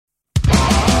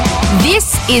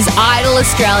is Idle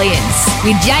Australians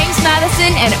with James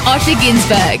Matheson and Osher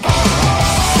Ginsberg.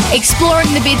 Exploring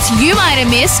the bits you might have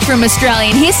missed from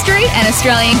Australian history and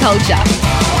Australian culture.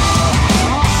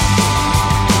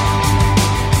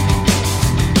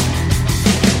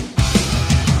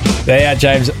 There you are,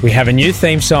 James. We have a new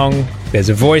theme song. There's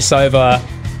a voiceover.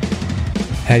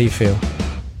 How do you feel?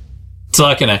 It's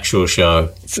like an actual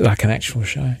show. It's like an actual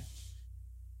show.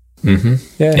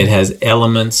 Mm-hmm. Yeah. It has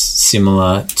elements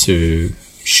similar to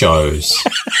shows.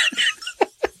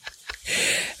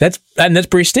 That's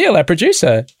Brie Steele, our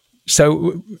producer.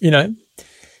 So,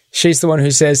 she's the one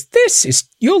who says,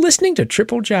 you're listening to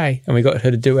Triple J. And we got her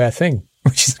to do our thing,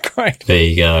 which is great. There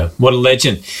you go. What a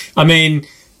legend. I mean,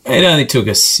 it only took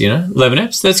us, 11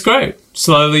 eps. That's great.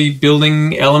 Slowly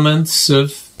building elements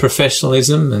of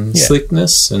professionalism and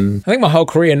slickness. And I think my whole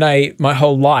career, my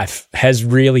whole life has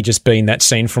really just been that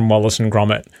scene from Wallace and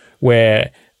Gromit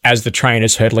where as the train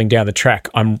is hurtling down the track,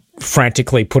 I'm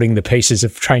frantically putting the pieces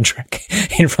of train track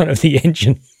in front of the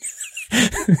engine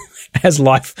as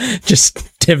life just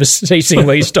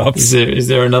ceasingly stops. Is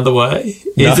there another way?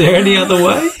 No. Is there any other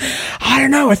way? I don't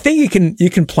know. I think you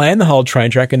can plan the whole train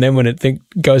track, and then when it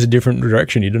goes a different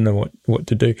direction, you don't know what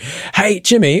to do. Hey,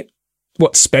 Jimmy,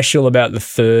 what's special about the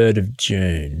 3rd of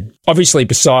June? Obviously,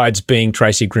 besides being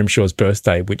Tracy Grimshaw's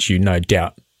birthday, which you no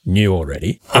doubt knew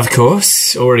already. Of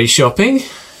course. Already shopping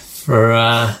for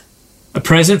a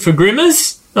present for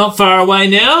Grimmers. Not far away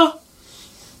now.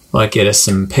 Might get us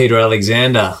some Peter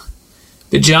Alexander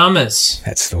pyjamas.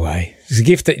 That's the way. It's a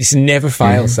gift that just never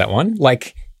fails, that one.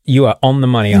 Like, you are on the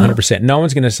money 100%. No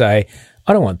one's going to say,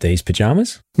 I don't want these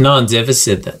pyjamas. No one's ever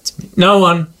said that to me. No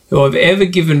one who I've ever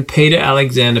given Peter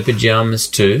Alexander pyjamas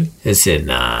to has said,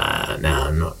 nah,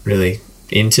 I'm not really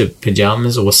into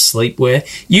pyjamas or sleepwear.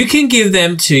 You can give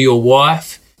them to your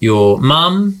wife, your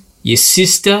mum, your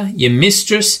sister, your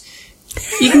mistress.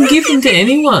 You can give them to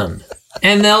anyone.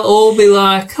 And they'll all be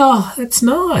like, oh, that's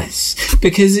nice.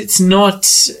 Because it's not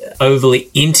overly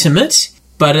intimate,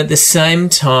 but at the same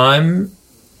time,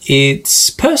 it's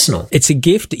personal. It's a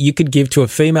gift that you could give to a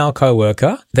female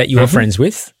co-worker that you are friends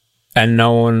with, and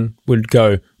no one would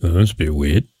go, oh, that's a bit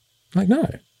weird. Like, no,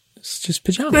 it's just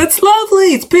pajamas. That's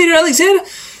lovely. It's Peter Alexander.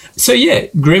 So, yeah,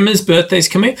 Grimmer's birthday's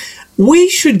coming. We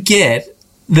should get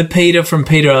the Peter from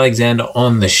Peter Alexander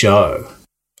on the show.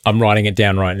 I'm writing it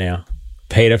down right now.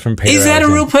 Peter from Peter Is that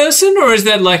Alexander. a real person, or is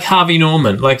that like Harvey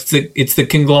Norman? Like it's the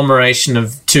conglomeration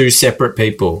of two separate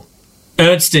people?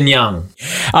 Ernst and Young.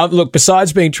 Look,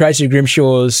 besides being Tracy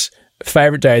Grimshaw's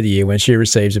favourite day of the year when she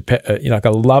receives a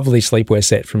lovely sleepwear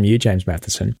set from you, James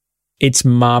Matheson, it's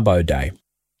Mabo Day.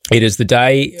 It is the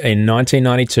day in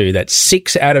 1992 that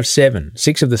 6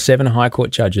 of the 7 High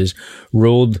Court judges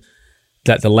ruled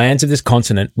that the lands of this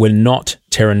continent were not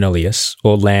terra nullius,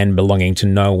 or land belonging to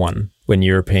no one, when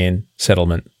European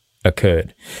settlement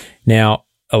occurred. Now,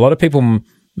 a lot of people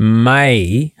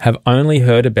may have only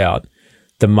heard about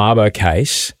the Mabo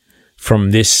case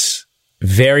from this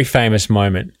very famous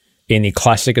moment in the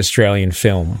classic Australian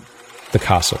film, The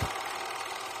Castle.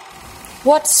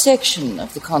 What section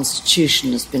of the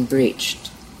Constitution has been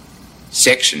breached?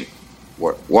 Section?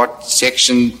 What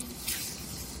section?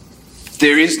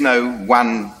 There is no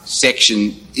one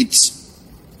section. It's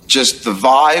just the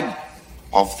vibe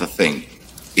of the thing.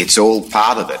 It's all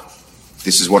part of it.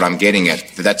 This is what I'm getting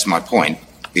at. That's my point.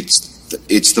 It's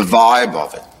the vibe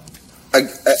of it.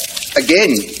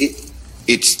 Again,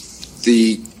 it's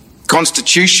the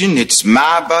Constitution, it's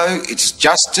Mabo, it's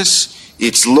justice,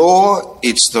 it's law,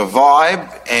 it's the vibe,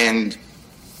 and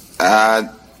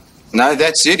no,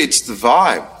 that's it, it's the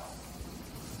vibe.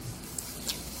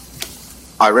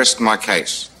 I rest my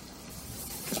case.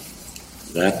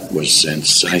 That was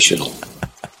sensational.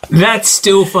 That's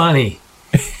still funny.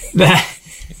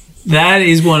 That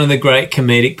is one of the great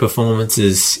comedic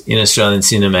performances in Australian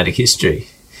cinematic history.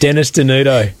 Dennis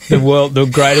Denuto,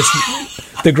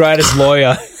 the greatest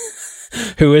lawyer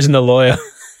who isn't a lawyer.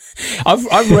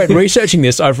 I've read, researching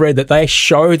this, I've read that they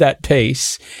show that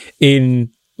piece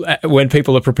when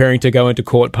people are preparing to go into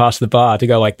court past the bar, to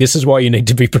go like, this is why you need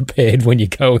to be prepared when you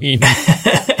go in.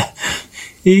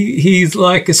 He's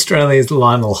like Australia's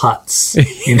Lionel Hutz,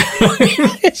 you know.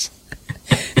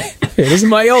 This is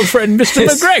my old friend Mr.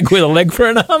 McGregor, with a leg for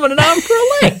an arm and an arm for a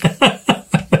leg.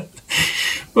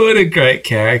 What a great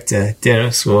character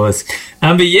Dennis was.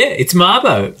 But yeah, it's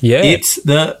Mabo. Yeah. It's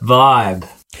the vibe.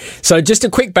 So just a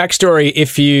quick backstory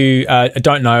if you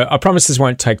don't know. I promise this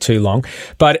won't take too long.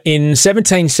 But in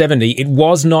 1770, it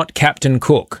was not Captain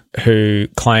Cook who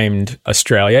claimed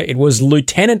Australia. It was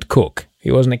Lieutenant Cook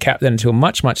He wasn't a captain until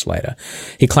much, much later.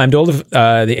 He claimed all of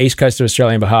the east coast of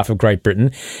Australia on behalf of Great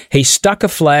Britain. He stuck a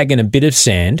flag in a bit of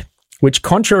sand, which,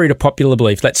 contrary to popular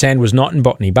belief, that sand was not in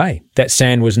Botany Bay. That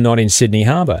sand was not in Sydney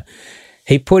Harbour.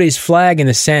 He put his flag in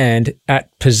the sand at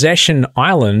Possession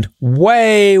Island,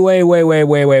 way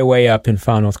up in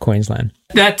far north Queensland.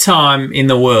 That time in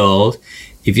the world,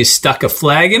 if you stuck a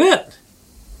flag in it,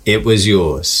 it was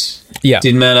yours. Yeah.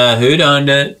 Didn't matter who'd owned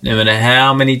it, no matter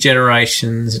how many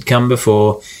generations had come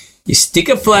before. You stick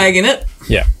a flag in it,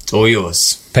 Yeah. it's all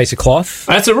yours. Piece of cloth.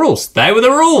 That's the rules. They were the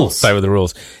rules. They were the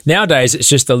rules. Nowadays, it's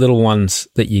just the little ones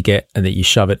that you get and that you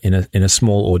shove it in a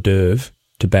small hors d'oeuvre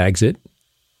to bags it.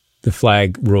 The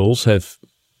flag rules have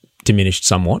diminished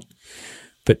somewhat.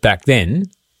 But back then,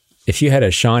 if you had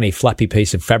a shiny, flappy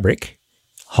piece of fabric,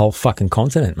 whole fucking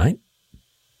continent, mate.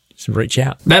 Just reach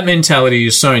out. That mentality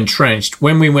is so entrenched.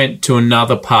 When we went to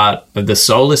another part of the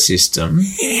solar system,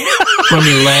 when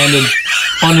we landed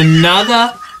on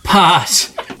another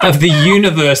part of the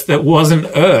universe that wasn't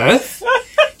Earth,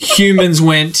 humans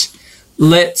went,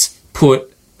 let's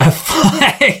put a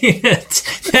flag in it.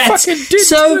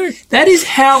 That is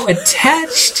how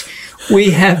attached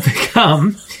we have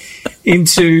become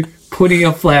into putting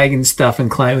a flag in stuff and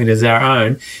claiming it as our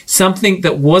own. Something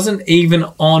that wasn't even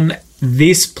on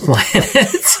this planet.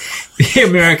 The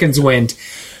Americans went,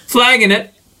 flag in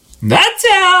it, that's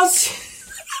ours.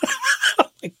 Oh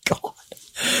my God.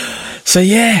 So,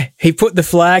 yeah, he put the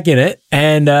flag in it,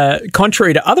 and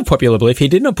contrary to other popular belief, he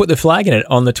did not put the flag in it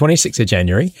on the 26th of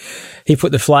January. He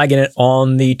put the flag in it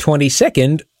on the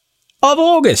 22nd of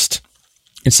August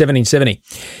in 1770.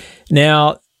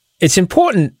 Now, it's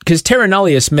important because terra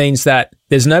nullius means that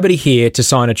there's nobody here to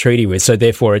sign a treaty with, so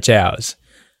therefore it's ours.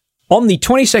 On the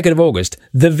 22nd of August,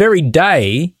 the very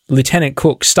day Lieutenant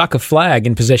Cook stuck a flag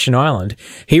in Possession Island,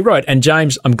 he wrote, and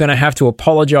James, I'm going to have to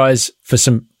apologise for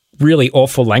some really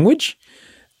awful language,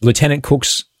 Lieutenant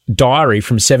Cook's diary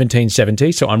from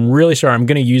 1770. So I'm really sorry. I'm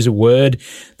going to use a word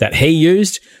that he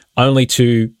used only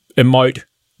to emote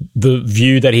the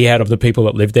view that he had of the people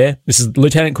that lived there. This is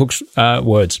Lieutenant Cook's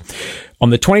words. On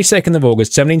the 22nd of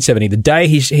August, 1770, the day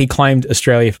he claimed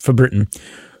Australia for Britain,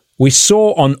 we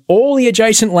saw on all the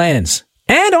adjacent lands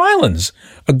and islands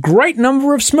a great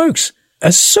number of smooks,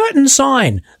 a certain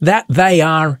sign that they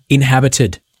are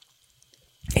inhabited.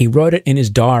 He wrote it in his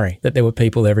diary that there were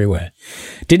people everywhere.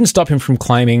 Didn't stop him from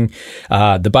claiming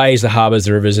the bays, the harbours,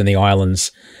 the rivers and the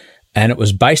islands. And it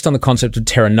was based on the concept of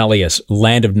terra nullius,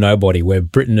 land of nobody, where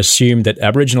Britain assumed that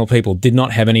Aboriginal people did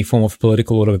not have any form of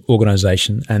political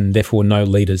organisation and therefore no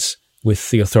leaders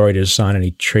with the authority to sign any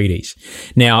treaties.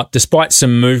 Now, despite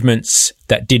some movements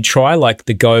that did try, like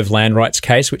the Gove land rights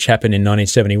case, which happened in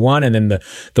 1971, and then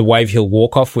the Wave Hill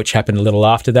walk-off, which happened a little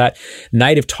after that,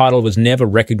 native title was never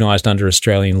recognised under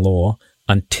Australian law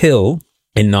until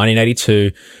in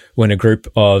 1982, when a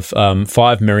group of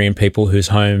 5 Merian people whose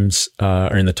homes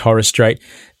are in the Torres Strait,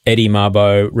 Eddie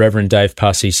Mabo, Reverend Dave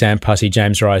Pussy, Sam Pussy,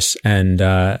 James Rice, and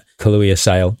Kaluuya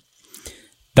Sale,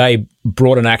 they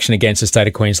brought an action against the state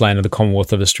of Queensland and the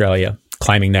Commonwealth of Australia,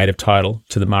 claiming native title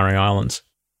to the Murray Islands.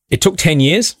 It took 10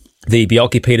 years. The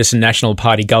Bjelke-Petersen National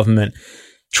Party government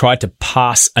tried to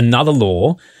pass another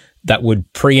law that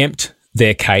would preempt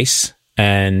their case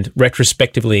and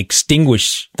retrospectively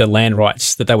extinguish the land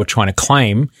rights that they were trying to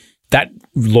claim. That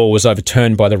law was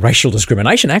overturned by the Racial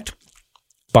Discrimination Act.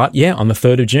 But yeah, on the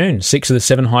 3rd of June, 6 of the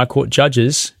 7 High Court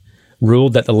judges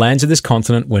ruled that the lands of this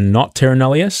continent were not terra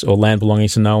nullius, or land belonging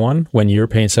to no one, when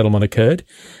European settlement occurred,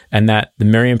 and that the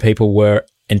Merian people were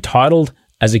entitled,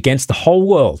 as against the whole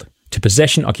world, to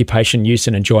possession, occupation, use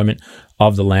and enjoyment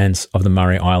of the lands of the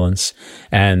Murray Islands.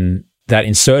 And that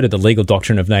inserted the legal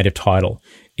doctrine of native title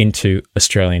into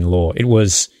Australian law. It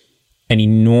was an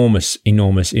enormous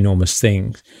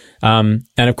thing. And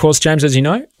of course, James, as you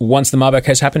know, once the Mabo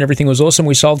case happened, everything was awesome.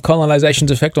 We solved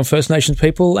colonisation's effect on First Nations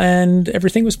people and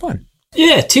everything was fine.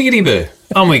 Yeah, tickety-boo.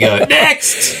 On we go.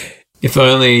 Next! If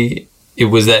only it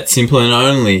was that simple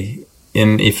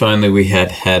and if only we had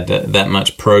that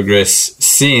much progress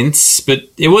since. But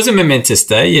it was a momentous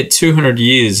day, yet 200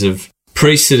 years of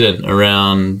precedent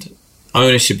around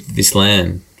ownership of this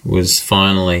land was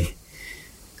finally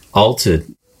altered.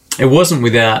 It wasn't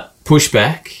without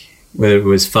pushback, whether it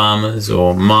was farmers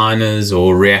or miners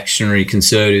or reactionary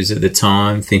conservatives at the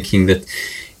time, thinking that,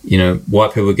 white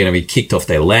people were going to be kicked off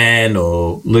their land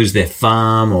or lose their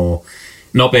farm or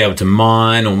not be able to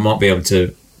mine or not be able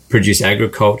to produce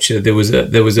agriculture. There was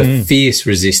a fierce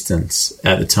resistance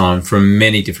at the time from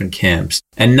many different camps,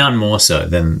 and none more so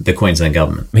than the Queensland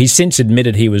government. He's since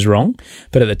admitted he was wrong,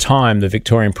 but at the time, the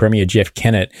Victorian Premier, Jeff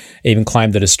Kennett, even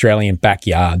claimed that Australian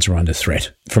backyards were under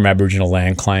threat from Aboriginal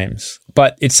land claims.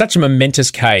 But it's such a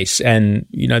momentous case, and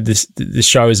this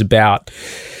show is about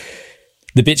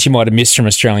the bits you might have missed from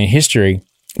Australian history.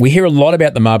 We hear a lot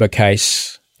about the Mabo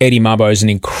case. Eddie Mabo is an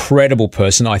incredible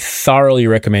person. I thoroughly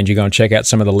recommend you go and check out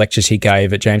some of the lectures he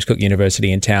gave at James Cook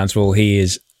University in Townsville. He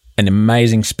is an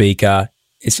amazing speaker.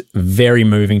 It's very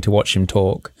moving to watch him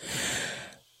talk.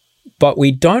 But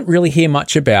we don't really hear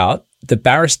much about the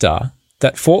barrister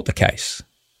that fought the case.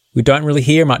 We don't really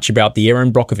hear much about the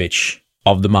Erin Brockovich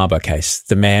of the Mabo case,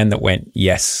 the man that went,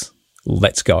 yes,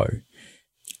 let's go.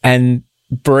 And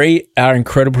Brie, our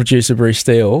incredible producer, Brie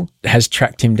Steele, has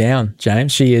tracked him down,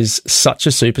 James. She is such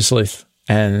a super sleuth,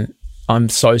 and I'm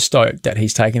so stoked that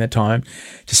he's taking the time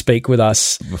to speak with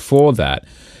us. Before that,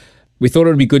 we thought it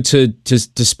would be good to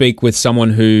speak with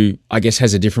someone who, I guess,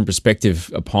 has a different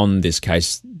perspective upon this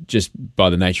case just by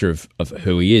the nature of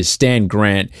who he is. Stan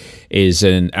Grant is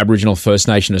an Aboriginal First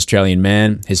Nation Australian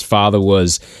man. His father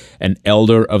was an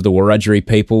elder of the Wiradjuri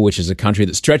people, which is a country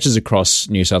that stretches across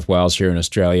New South Wales here in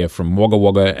Australia from Wagga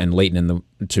Wagga and Leeton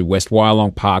to West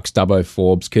Wyalong, Parkes, Dubbo,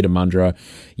 Forbes, Cootamundra,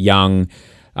 Young.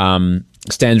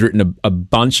 Stan's written a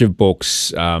bunch of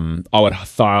books. I would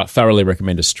thoroughly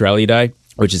recommend Australia Day,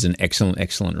 which is an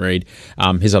excellent read.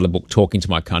 His other book, Talking to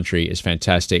My Country, is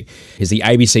fantastic. He's the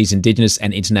ABC's Indigenous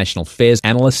and International Affairs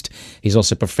analyst. He's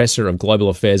also Professor of Global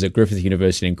Affairs at Griffith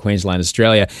University in Queensland,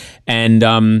 Australia. And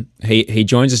he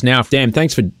joins us now. Dan,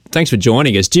 thanks for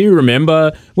joining us. Do you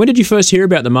remember, when did you first hear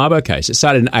about the Mabo case? It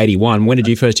started in 1981. When did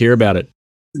you first hear about it?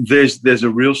 There's a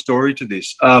real story to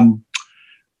this.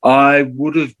 I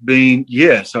would have been,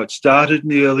 so it started in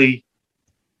the early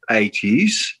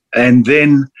 80s, and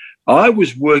then I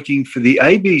was working for the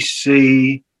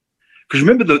ABC, because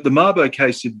remember the Mabo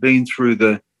case had been through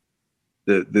the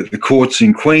courts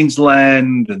in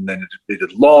Queensland, and then it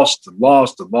had lost and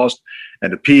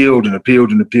appealed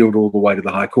all the way to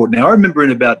the High Court. Now, I remember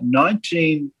in about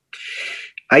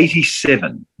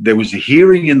 1987, there was a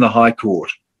hearing in the High Court,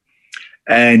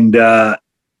 and I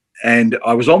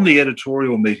was on the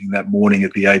editorial meeting that morning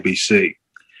at the ABC,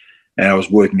 and I was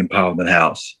working in Parliament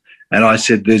House. And I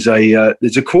said, there's a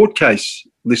court case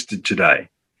listed today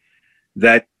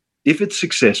that, if it's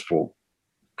successful,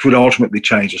 could ultimately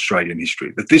change Australian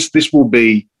history. That this will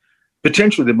be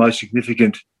potentially the most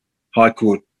significant High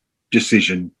Court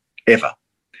decision ever.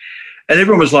 And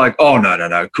everyone was like, oh, no,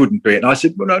 it couldn't be. And I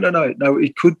said, well, no,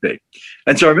 it could be.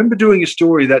 And so I remember doing a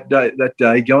story that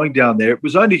day, going down there. It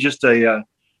was only just a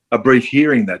brief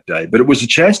hearing that day, but it was a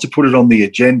chance to put it on the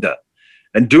agenda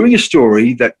and doing a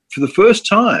story that, for the first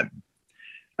time,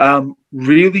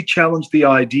 really challenged the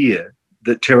idea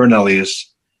that terra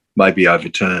nullius may be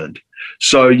overturned.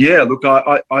 So, look,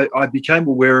 I became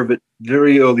aware of it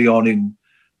very early on in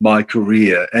my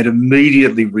career and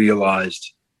immediately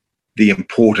realised the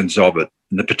importance of it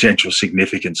and the potential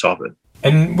significance of it.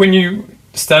 And when you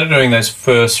started doing those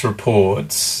first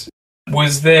reports,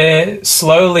 was there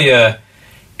slowly a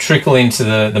trickle into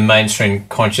the mainstream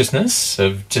consciousness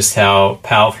of just how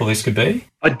powerful this could be?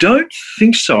 I don't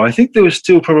think so. I think there was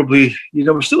still probably, it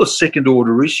was still a second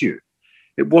order issue.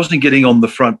 It wasn't getting on the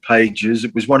front pages.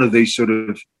 It was one of these sort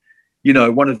of,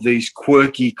 one of these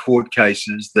quirky court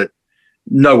cases that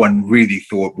no one really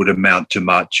thought would amount to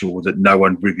much, or that no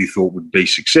one really thought would be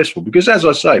successful. Because, as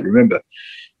I say, remember,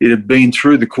 it had been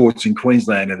through the courts in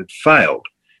Queensland and had failed.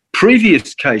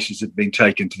 Previous cases had been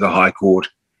taken to the High Court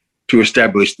to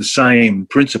establish the same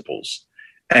principles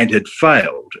and had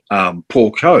failed.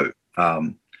 Paul Coe,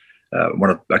 a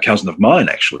cousin of mine,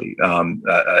 actually,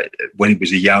 when he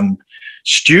was a young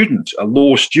student, a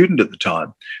law student at the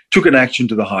time, took an action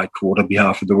to the High Court on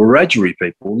behalf of the Wiradjuri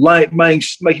people,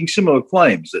 making similar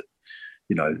claims that,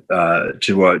 to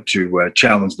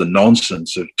challenge the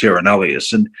nonsense of terra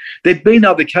nullius. And there'd been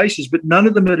other cases, but none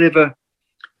of them had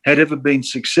ever been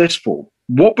successful.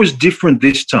 What was different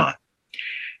this time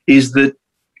is that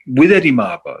with Eddie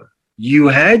Mabo, you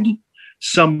had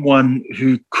someone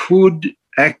who could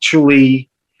actually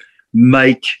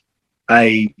make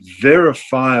a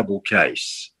verifiable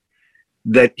case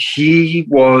that he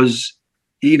was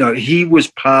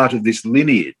part of this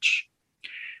lineage,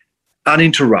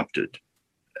 uninterrupted,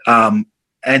 and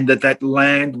that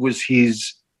land was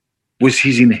his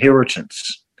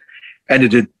inheritance, and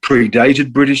it had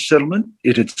predated British settlement,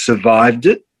 it had survived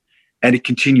it, and it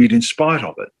continued in spite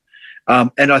of it.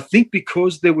 And I think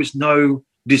because there was no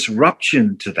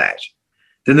disruption to that,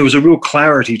 then there was a real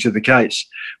clarity to the case.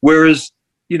 Whereas,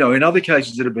 in other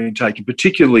cases that have been taken,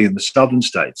 particularly in the southern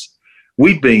states,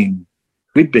 we'd been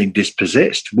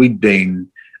dispossessed. We'd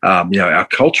been, our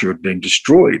culture had been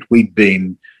destroyed. We'd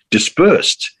been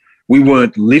dispersed. We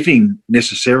weren't living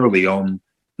necessarily on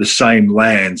the same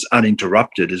lands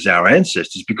uninterrupted as our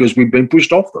ancestors because we've been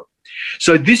pushed off them.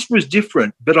 So this was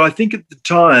different, but I think at the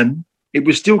time it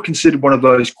was still considered one of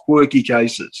those quirky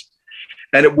cases.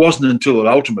 And it wasn't until it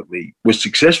ultimately was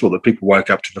successful that people woke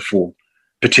up to the full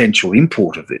potential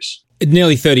import of this.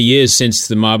 Nearly 30 years since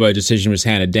the Mabo decision was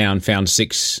handed down, found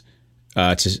 6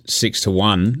 to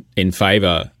 1 in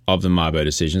favour of the Mabo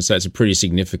decision, so it's a pretty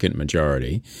significant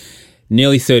majority.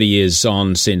 Nearly 30 years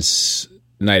on since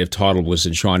native title was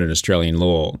enshrined in Australian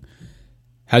law.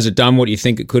 Has it done what you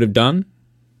think it could have done?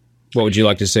 What would you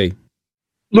like to see?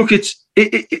 Look,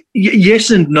 yes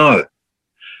and no.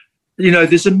 You know,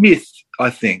 there's a myth,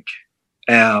 I think,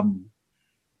 that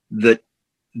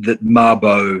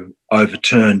Mabo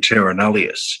overturned terra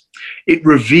nullius. It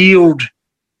revealed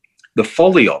the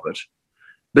folly of it,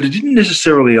 but it didn't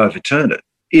necessarily overturn it,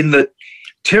 in that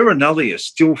terra nullius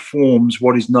still forms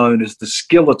what is known as the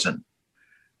skeleton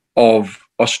of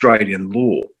Australian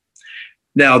law.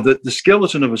 Now, the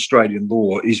skeleton of Australian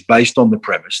law is based on the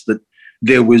premise that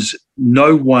there was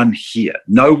no one here,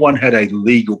 no one had a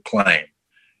legal claim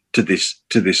to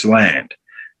this land.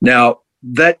 Now,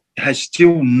 that idea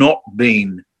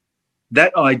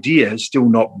has still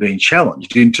not been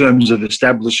challenged in terms of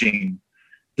establishing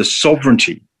the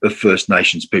sovereignty of First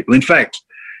Nations people. In fact,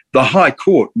 the High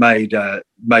Court made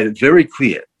it very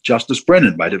clear, Justice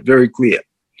Brennan made it very clear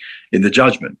in the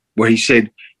judgment, where he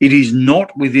said it is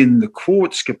not within the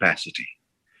court's capacity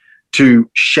to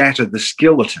shatter the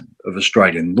skeleton of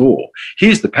Australian law.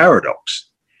 Here's the paradox.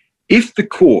 If the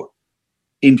court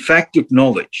in fact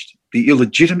acknowledged the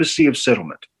illegitimacy of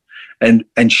settlement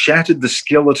and shattered the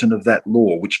skeleton of that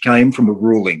law, which came from a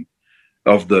ruling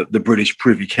of the British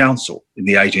Privy Council in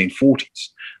the 1840s,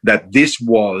 that this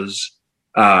was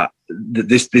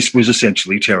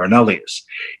essentially terra nullius.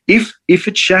 If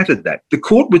it shattered that, the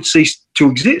court would cease to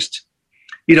exist.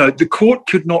 You know, the court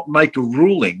could not make a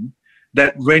ruling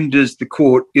that renders the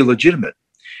court illegitimate.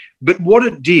 But what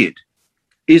it did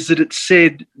is that it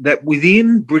said that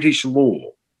within British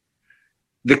law,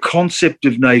 the concept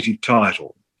of native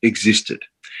title existed,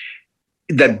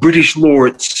 that British law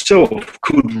itself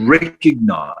could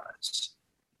recognise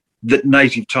that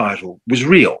native title was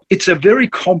real. It's a very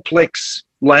complex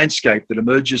landscape that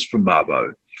emerges from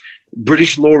Mabo.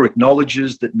 British law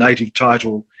acknowledges that native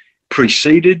title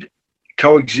preceded,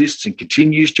 coexists and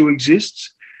continues to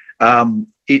exist.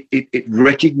 It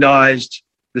recognised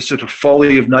the sort of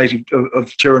folly of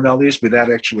terra nullius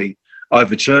without actually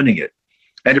overturning it.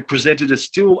 And it presented a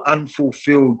still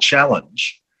unfulfilled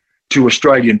challenge to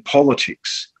Australian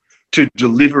politics to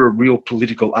deliver a real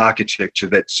political architecture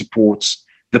that supports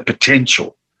the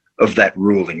potential of that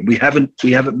ruling. We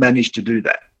haven't managed to do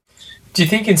that. Do you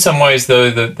think in some ways, though,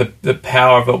 the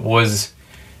power of it was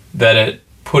that it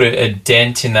put a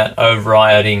dent in that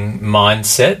overriding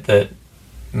mindset that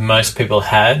most people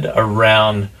had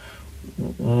around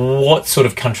what sort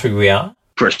of country we are?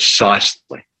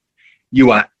 Precisely.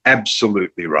 You are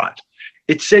absolutely right.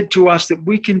 It said to us that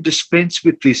we can dispense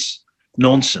with this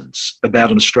nonsense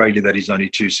about an Australia that is only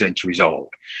 2 centuries old.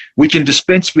 We can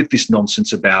dispense with this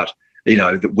nonsense about,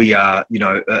 that we are,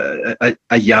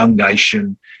 a young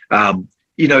nation.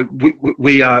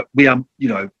 We are,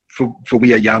 for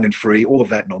we are young and free, all of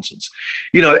that nonsense.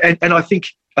 And I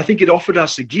think it offered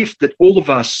us a gift that all of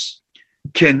us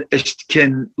can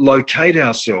locate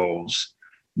ourselves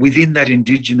within that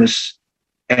Indigenous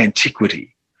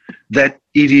antiquity, that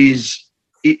it is,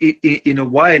 in a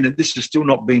way, and this has still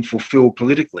not been fulfilled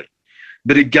politically,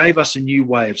 but it gave us a new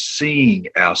way of seeing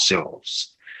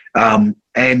ourselves. And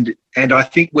I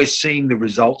think we're seeing the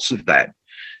results of that.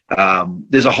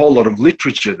 There's a whole lot of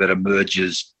literature that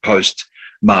emerges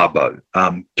post-Mabo,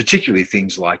 particularly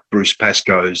things like Bruce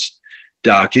Pascoe's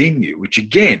Dark Emu, which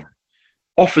again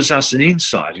offers us an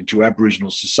insight into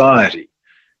Aboriginal society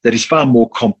that is far more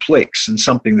complex and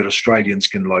something that Australians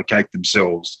can locate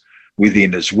themselves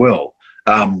within as well.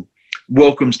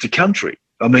 Welcomes to country.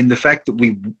 I mean, the fact that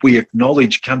we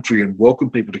acknowledge country and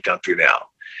welcome people to country now,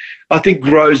 I think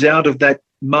grows out of that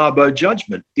Mabo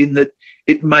judgment, in that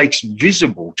it makes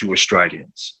visible to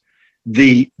Australians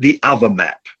the other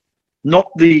map,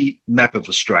 not the map of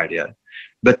Australia,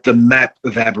 but the map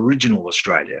of Aboriginal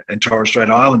Australia and Torres Strait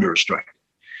Islander Australia,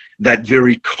 that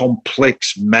very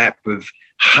complex map of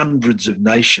hundreds of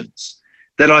nations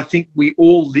that I think we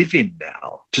all live in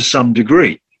now to some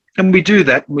degree. And we do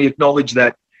that, and we acknowledge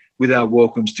that with our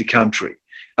welcomes to country.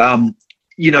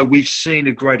 We've seen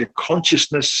a greater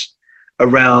consciousness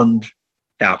around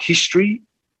our history,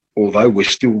 although we're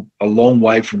still a long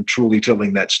way from truly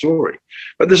telling that story.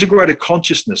 But there's a greater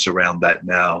consciousness around that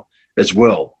now as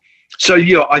well. So,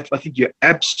 I think you're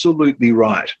absolutely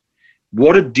right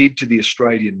what it did to the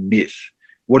Australian myth,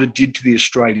 what it did to the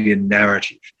Australian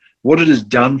narrative, what it has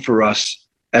done for us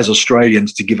as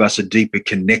Australians to give us a deeper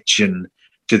connection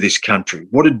to this country,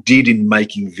 what it did in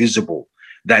making visible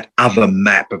that other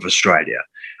map of Australia,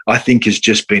 I think has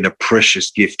just been a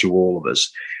precious gift to all of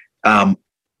us, and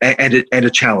a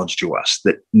challenge to us.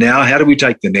 That now, how do we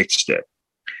take the next step?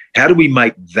 How do we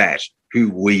make that who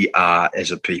we are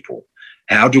as a people?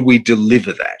 How do we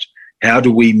deliver that? How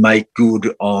do we make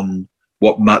good on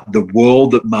what the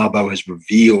world that Mabo has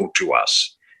revealed to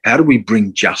us? How do we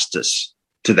bring justice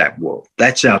to that world?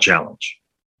 That's our challenge.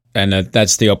 And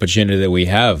that's the opportunity that we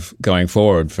have going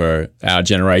forward for our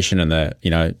generation and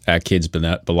our kids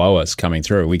below us coming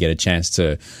through. We get a chance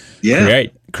to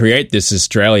create this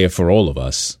Australia for all of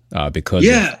us because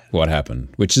of what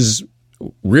happened, which is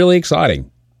really exciting.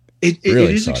 It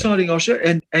is exciting,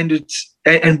 Osher,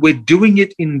 and we're doing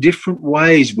it in different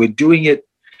ways. We're doing it.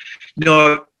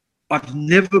 I've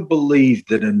never believed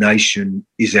that a nation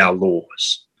is our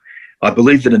laws. I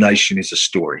believe that a nation is a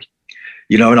story.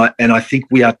 And I think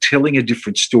we are telling a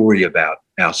different story about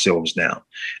ourselves now.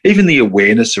 Even the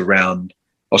awareness around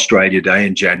Australia Day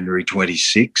in January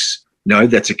 26,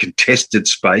 that's a contested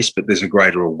space, but there's a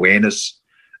greater awareness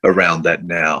around that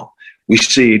now. We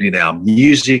see it in our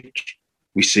music.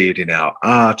 We see it in our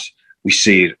art. We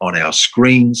see it on our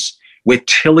screens. We're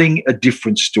telling a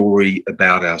different story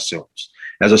about ourselves.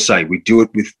 As I say, we do it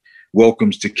with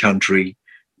welcomes to country.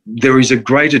 There is a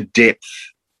greater depth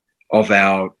of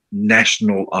our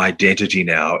national identity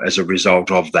now as a result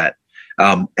of that.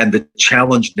 And the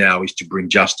challenge now is to bring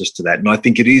justice to that. And I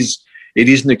think it is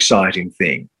an exciting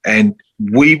thing. And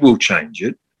we will change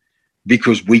it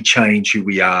because we change who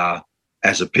we are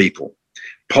as a people.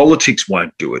 Politics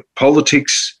won't do it.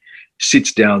 Politics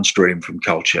sits downstream from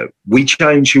culture. We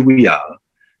change who we are,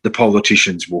 the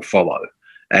politicians will follow.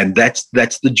 And that's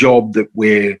the job that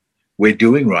we're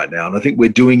doing right now. And I think we're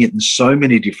doing it in so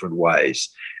many different ways.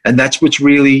 And that's what's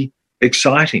really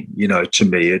exciting, to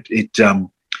me. It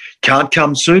can't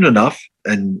come soon enough.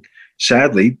 And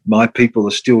sadly, my people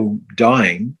are still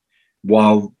dying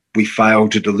while we fail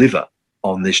to deliver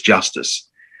on this justice.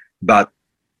 But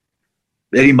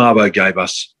Eddie Mabo gave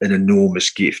us an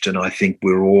enormous gift. And I think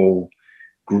we're all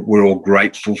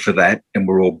grateful for that, and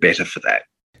we're all better for that.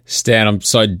 Stan, I'm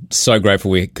so grateful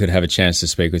we could have a chance to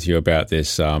speak with you about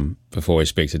this before we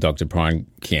speak to Dr. Brian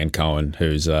Keane-Cohen,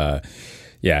 who's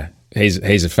he's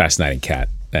a fascinating cat,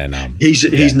 and he's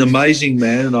an amazing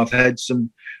man, and I've had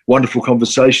some wonderful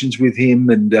conversations with him,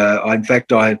 and I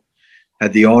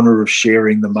had the honour of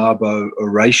sharing the Mabo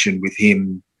oration with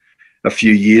him a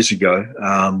few years ago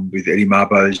with Eddie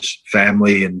Mabo's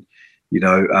family, and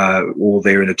all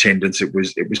there in attendance. It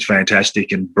was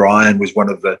fantastic, and Brian was one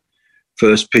of the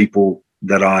first people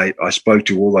that I spoke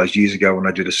to all those years ago when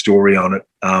I did a story on it.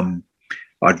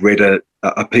 I'd read a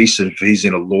piece of his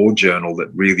in a law journal that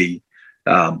really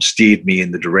steered me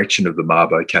in the direction of the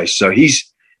Mabo case. So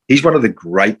he's one of the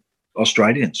great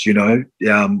Australians, Eddie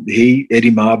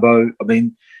Mabo. I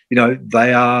mean,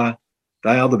 they are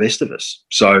the best of us.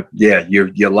 So yeah,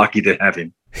 you're lucky to have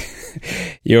him.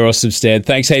 You're awesome, Stan.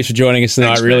 Thanks heaps for joining us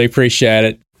tonight. Really appreciate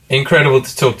it. Incredible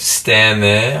to talk to Stan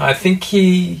there. I think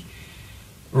he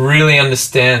really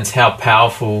understands how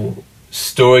powerful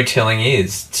storytelling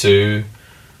is to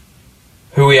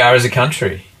who we are as a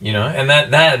country, and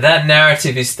that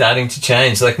narrative is starting to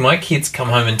change. Like, my kids come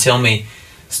home and tell me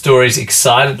stories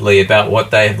excitedly about what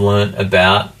they have learnt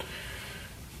about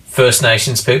First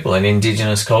Nations people and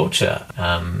Indigenous culture.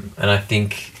 And I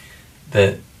think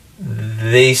that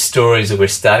these stories that we're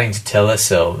starting to tell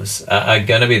ourselves are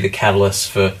going to be the catalyst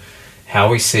for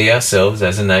how we see ourselves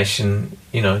as a nation,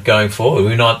 going forward.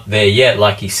 We're not there yet,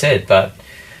 like you said, but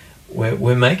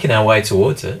we're making our way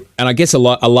towards it. And I guess a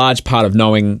large part of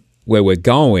knowing where we're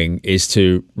going is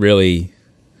to really,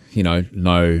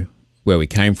 know where we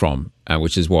came from,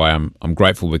 which is why I'm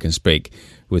grateful we can speak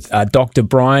with Dr.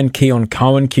 Brian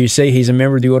Keane-Cohen, QC. He's a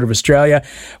member of the Order of Australia,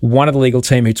 one of the legal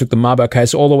team who took the Mabo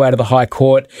case all the way to the High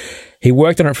Court. He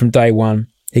worked on it from day one.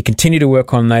 He continued to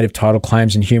work on native title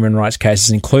claims and human rights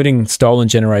cases, including stolen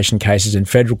generation cases in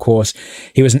federal courts.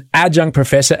 He was an adjunct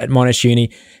professor at Monash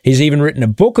Uni. He's even written a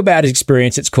book about his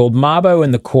experience. It's called Mabo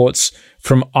and the Courts,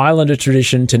 From Islander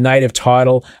Tradition to Native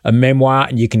Title, a memoir,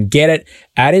 and you can get it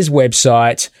at his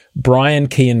website,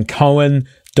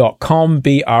 briankeoncohen.com,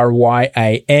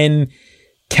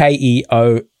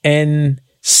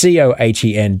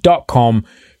 BrianKeonCohen.com.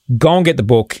 Go and get the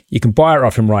book. You can buy it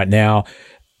off him right now.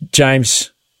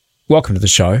 James, welcome to the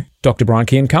show, Dr. Brian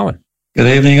Keane-Cohen. Good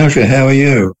evening, Osher. How are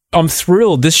you? I'm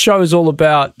thrilled. This show is all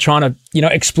about trying to,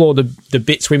 explore the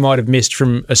bits we might have missed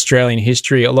from Australian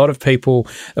history. A lot of people,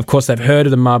 of course, they've heard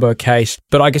of the Mabo case,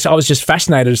 but I guess I was just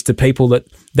fascinated as to people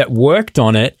that worked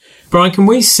on it. Brian, can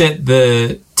we set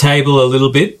the table a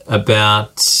little bit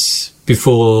about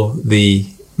before the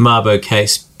Mabo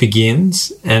case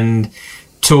begins and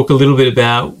talk a little bit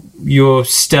about your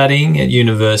studying at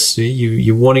university,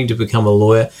 you're wanting to become a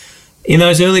lawyer. In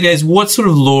those early days, what sort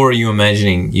of law are you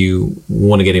imagining you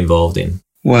want to get involved in?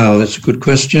 Well, that's a good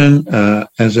question.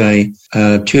 As a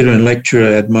tutor and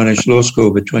lecturer at Monash Law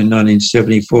School between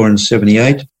 1974 and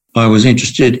 78, I was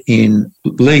interested in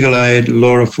legal aid,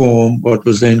 law reform, what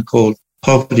was then called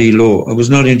poverty law. I was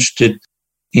not interested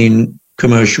in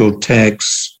commercial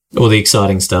tax. All the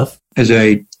exciting stuff. As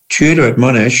a tutor at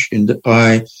Monash,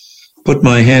 I put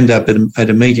my hand up at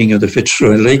a meeting of the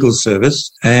Fitzroy Legal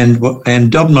Service and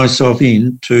dubbed myself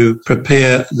in to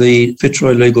prepare the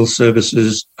Fitzroy Legal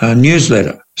Service's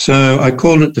newsletter. So I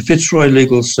called it the Fitzroy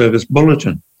Legal Service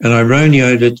Bulletin, and I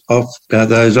roneoed it off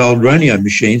those old roneo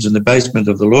machines in the basement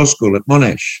of the law school at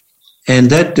Monash.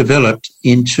 And that developed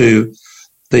into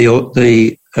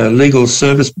the Legal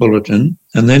Service Bulletin,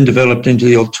 and then developed into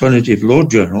the Alternative Law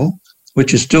Journal,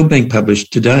 which is still being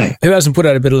published today. Who hasn't put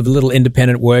out a bit of little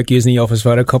independent work using the office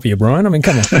photocopier, Brian? I mean,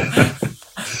 come on.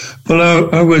 Well,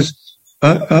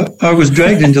 I was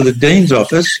dragged into the Dean's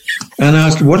office and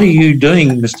asked, what are you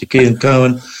doing, Mr. Kean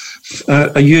Cohen,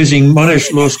 using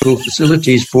Monash Law School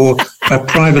facilities for a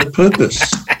private purpose?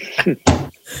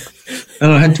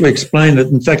 And I had to explain that,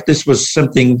 in fact, this was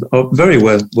something very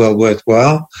well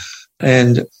worthwhile,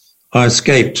 and I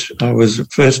escaped. I was a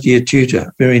first-year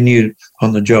tutor, very new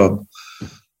on the job.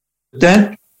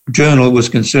 That journal was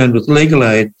concerned with legal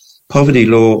aid, poverty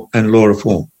law and law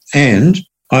reform. And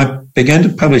I began to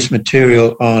publish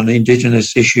material on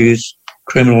Indigenous issues,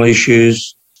 criminal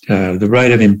issues, the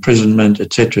rate of imprisonment,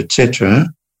 etc., etc.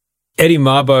 Eddie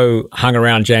Mabo hung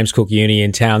around James Cook Uni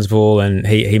in Townsville, and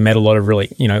he met a lot of really,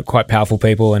 quite powerful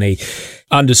people, and he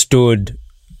understood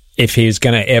if he was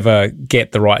going to ever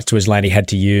get the rights to his land, he had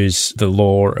to use the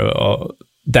law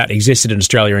that existed in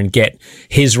Australia and get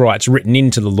his rights written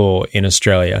into the law in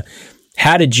Australia.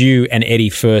 How did you and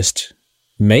Eddie first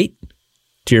meet?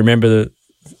 Do you remember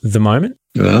the moment?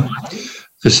 Well,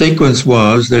 the sequence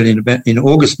was that in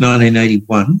August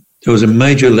 1981, there was a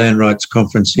major land rights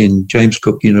conference in James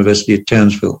Cook University at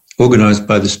Townsville, organised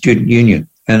by the Student Union.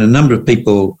 And a number of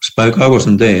people spoke. I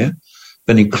wasn't there,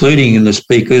 but including in the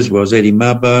speakers was Eddie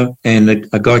Mabo and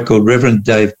a guy called Reverend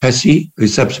Dave Passy, who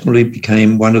subsequently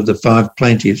became one of the 5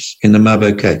 plaintiffs in the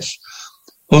Mabo case.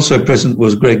 Also present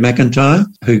was Greg McIntyre,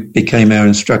 who became our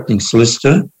instructing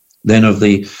solicitor, then of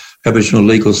the Aboriginal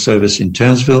Legal Service in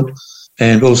Townsville,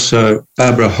 and also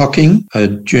Barbara Hocking, a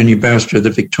junior barrister at the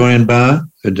Victorian Bar,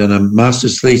 who had done a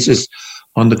master's thesis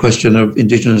on the question of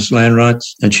Indigenous land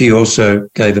rights, and she also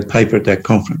gave a paper at that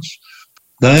conference.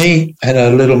 They had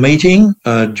a little meeting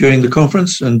during the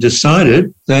conference and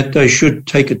decided that they should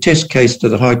take a test case to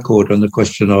the High Court on the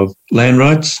question of land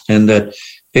rights, and that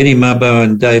Eddie Mabo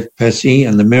and Dave Passy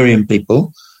and the Meriam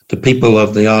people, the people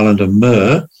of the island of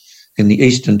Mer in the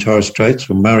Eastern Torres Straits,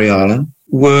 or Murray Island,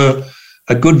 were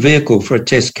a good vehicle for a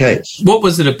test case. What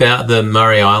was it about the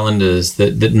Murray Islanders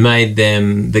that made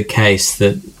them the case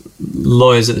that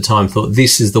lawyers at the time thought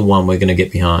this is the one we're going to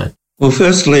get behind? Well,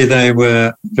 firstly, they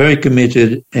were very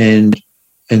committed and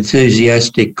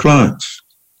enthusiastic clients,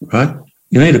 right?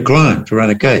 You need a client to run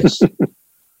a case.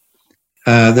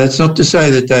 That's not to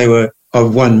say that they were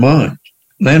of one mind.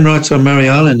 Land rights on Murray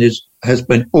Island has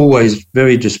been always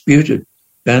very disputed.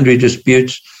 Boundary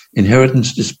disputes,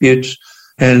 inheritance disputes,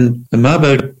 and the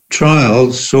Mabo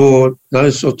trial saw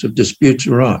those sorts of disputes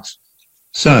arise.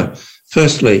 So,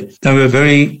 firstly, they were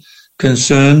very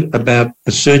concerned about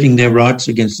asserting their rights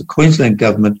against the Queensland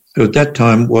government, who at that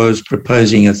time was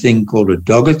proposing a thing called a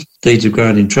DOGIT, Deeds of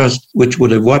Grant in Trust, which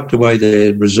would have wiped away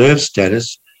their reserve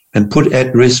status and put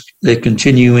at risk their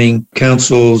continuing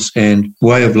councils and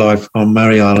way of life on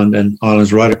Murray Island and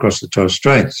islands right across the Torres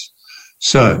Straits.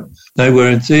 So they were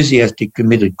enthusiastic,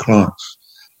 committed clients.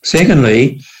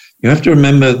 Secondly, you have to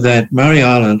remember that Murray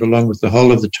Island, along with the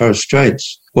whole of the Torres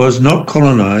Straits, was not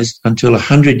colonised until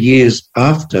 100 years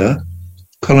after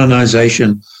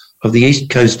colonisation of the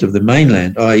east coast of the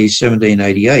mainland, i.e.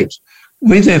 1788.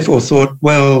 We therefore thought,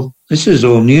 well, this is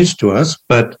all news to us,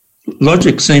 but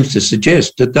logic seems to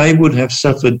suggest that they would have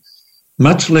suffered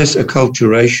much less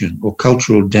acculturation or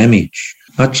cultural damage,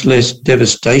 much less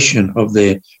devastation of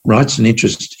their rights and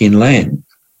interests in land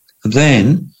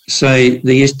than, say,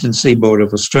 the eastern seaboard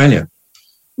of Australia,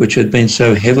 which had been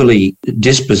so heavily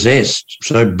dispossessed,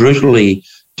 so brutally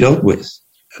dealt with,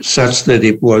 such that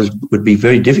it would be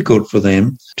very difficult for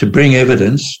them to bring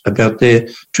evidence about their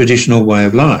traditional way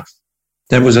of life.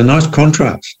 That was a nice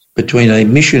contrast between a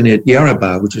mission at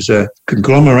Yarrabah, which is a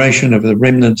conglomeration of the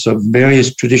remnants of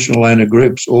various traditional owner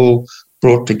groups, all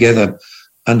brought together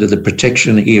under the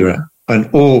protection era and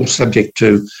all subject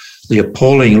to the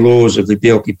appalling laws of the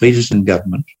Bjelke-Petersen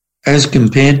government, as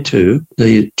compared to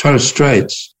the Torres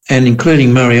Straits and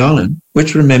including Murray Island,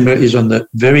 which, remember, is on the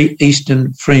very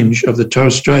eastern fringe of the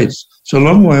Torres Straits. It's a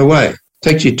long way away. It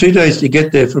takes you 2 days to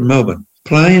get there from Melbourne.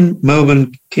 Plane,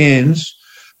 Melbourne, Cairns,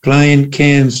 plane,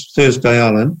 Cairns, Thursday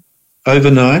Island,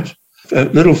 overnight, a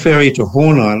little ferry to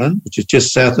Horn Island, which is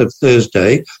just south of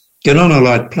Thursday, get on a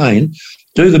light plane,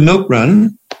 do the milk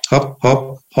run, hop,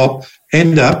 hop, hop,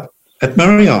 end up at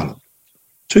Murray Island.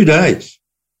 2 days.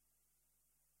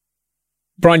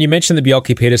 Brian, you mentioned the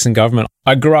Bjelke-Petersen government.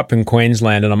 I grew up in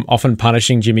Queensland, and I'm often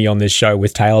punishing Jimmy on this show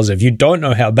with tales of, you don't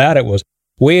know how bad it was.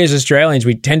 We as Australians,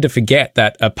 we tend to forget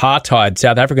that apartheid,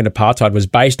 South African apartheid, was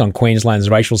based on Queensland's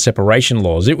racial separation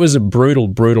laws. It was a brutal,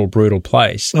 brutal, brutal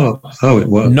place. Oh, it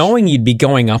was. Knowing you'd be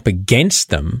going up against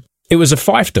them, it was a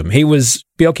fiefdom.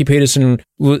 Bjelke-Petersen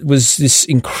was this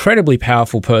incredibly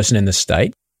powerful person in the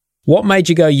state. What made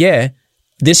you go, yeah,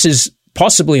 this is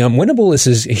possibly unwinnable, this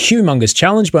is a humongous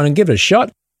challenge, but I'm going to give it a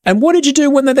shot? And what did you do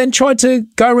when they then tried to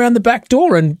go around the back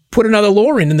door and put another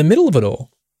law in the middle of it all?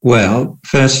 Well,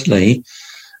 firstly,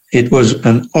 it was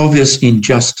an obvious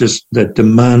injustice that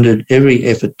demanded every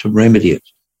effort to remedy it.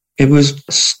 It was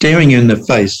staring you in the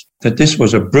face that this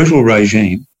was a brutal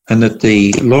regime and that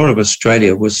the law of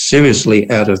Australia was seriously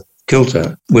out of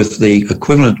kilter with the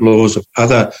equivalent laws of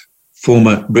other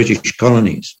former British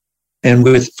colonies. And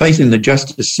with faith in the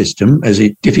justice system, as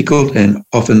difficult and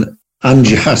often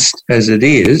unjust as it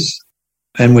is,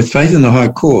 and with faith in the High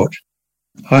Court,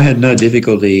 I had no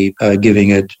difficulty giving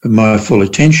it my full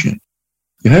attention.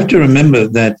 You have to remember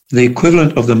that the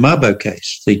equivalent of the Mabo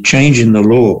case, the change in the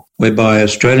law, whereby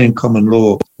Australian common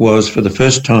law was for the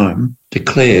first time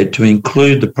declared to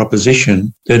include the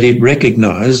proposition that it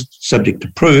recognised, subject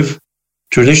to proof,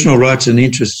 traditional rights and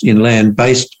interests in land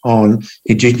based on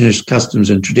Indigenous customs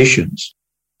and traditions.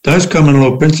 Those common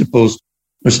law principles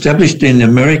were established in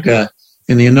America,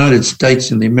 in the United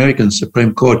States, in the American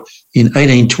Supreme Court in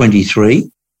 1823,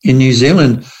 in New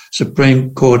Zealand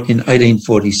Supreme Court in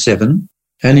 1847,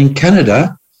 and in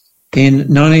Canada in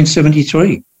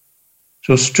 1973.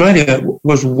 So Australia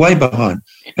was way behind,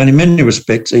 and in many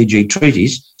respects, e.g.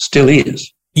 treaties, still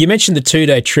is. You mentioned the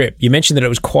 2-day trip. You mentioned that it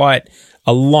was quite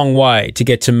a long way to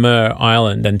get to Mer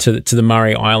Island and to the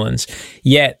Murray Islands.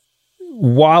 Yet,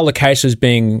 while the case was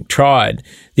being tried,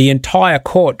 the entire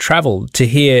court travelled to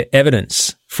hear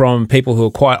evidence from people who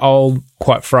were quite old,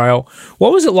 quite frail.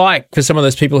 What was it like for some of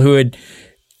those people who had,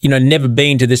 never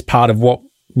been to this part of what,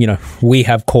 we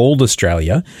have called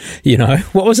Australia?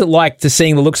 What was it like to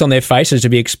seeing the looks on their faces to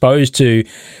be exposed to,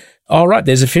 oh, right,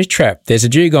 there's a fish trap, there's a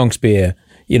dugong spear?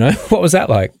 What was that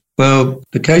like? Well,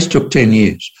 the case took 10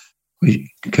 years.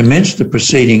 We commenced the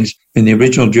proceedings in the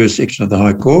original jurisdiction of the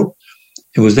High Court.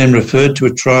 It was then referred to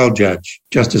a trial judge,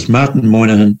 Justice Martin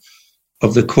Moynihan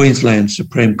of the Queensland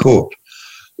Supreme Court.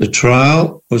 The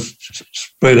trial was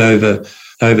spread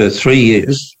over 3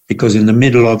 years because in the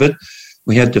middle of it,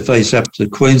 we had to face up to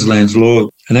Queensland's law,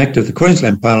 an act of the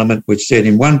Queensland Parliament, which said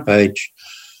in one page,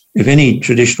 if any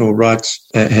traditional rights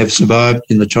have survived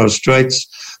in the Torres Straits,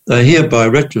 they are hereby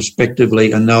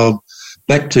retrospectively annulled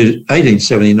back to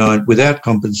 1879 without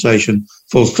compensation,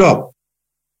 full stop.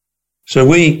 So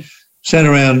we sat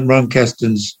around Ron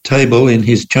Caston's table in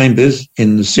his chambers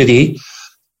in the city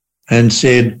and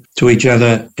said to each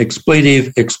other,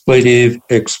 expletive, expletive,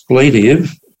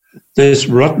 expletive, this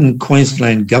rotten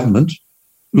Queensland government,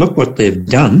 look what they've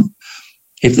done.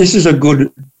 If this is a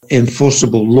good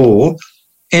enforceable law,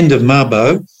 end of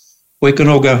Mabo, we can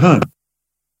all go home.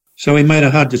 So we made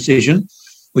a hard decision.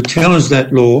 We challenged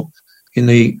that law in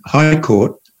the High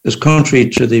Court as contrary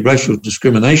to the Racial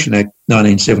Discrimination Act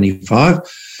 1975,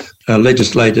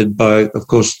 legislated by, of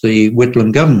course, the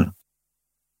Whitlam government.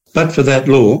 But for that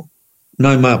law,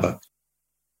 no Mabo.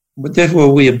 But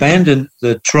therefore, we abandoned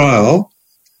the trial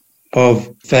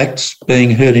of facts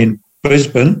being heard in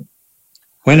Brisbane,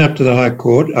 went up to the High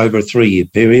Court over a 3-year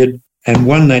period and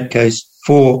won that case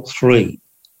 4-3.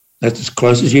 That's as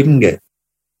close as you can get.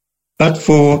 But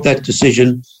for that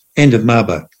decision, end of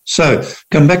Mabo. So,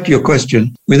 come back to your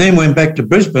question. We then went back to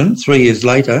Brisbane 3 years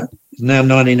later, now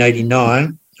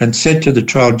 1989, and said to the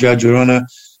trial judge, Your Honour,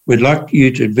 we'd like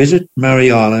you to visit Murray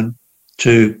Island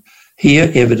to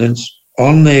hear evidence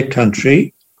on their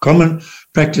country, common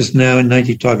practice now in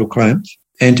native title claims,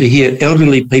 and to hear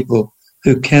elderly people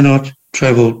who cannot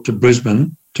travelled to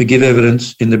Brisbane to give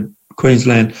evidence in the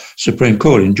Queensland Supreme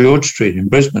Court in George Street in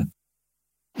Brisbane.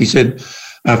 He said,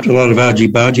 after a lot of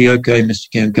argy-bargy, okay, Mr.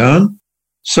 Cancone.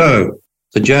 So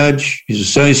the judge, his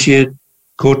associate,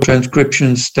 court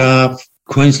transcription staff,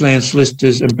 Queensland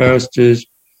solicitors and barristers,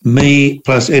 me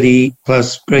plus Eddie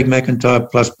plus Greg McIntyre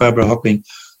plus Barbara Hockling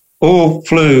all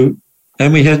flew,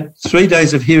 and we had 3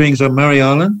 days of hearings on Murray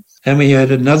Island, and we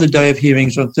had another day of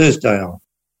hearings on Thursday Island.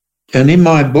 And in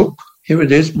my book, here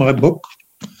it is, my book,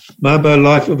 Mabo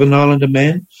Life of an Islander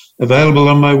Man, available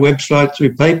on my website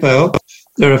through PayPal,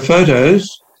 there are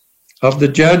photos of the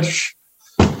judge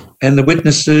and the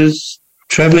witnesses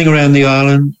travelling around the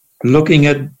island, looking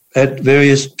at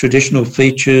various traditional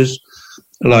features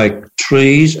like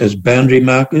trees as boundary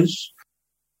markers.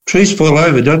 Trees fall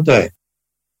over, don't they?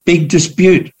 Big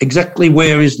dispute. Exactly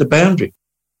where is the boundary?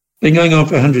 Been going on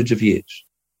for hundreds of years.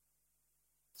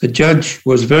 The judge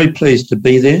was very pleased to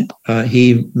be there.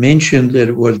 He mentioned that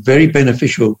it was very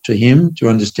beneficial to him to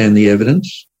understand the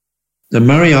evidence. The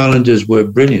Murray Islanders were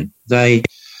brilliant. They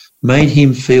made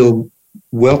him feel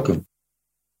welcome.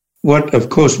 What, of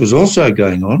course, was also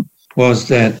going on was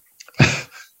that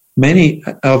many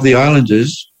of the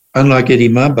islanders, unlike Eddie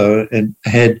Mabo,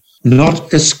 had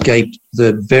not escaped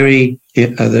the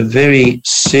very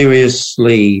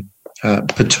seriously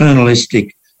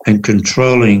paternalistic and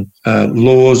controlling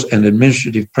laws and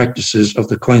administrative practices of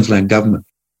the Queensland government,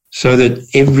 so that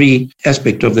every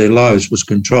aspect of their lives was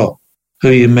controlled. Who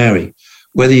you marry,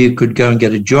 whether you could go and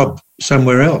get a job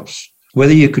somewhere else,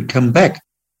 whether you could come back.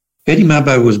 Eddie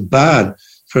Mabo was barred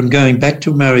from going back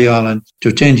to Murray Island to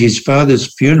attend his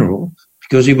father's funeral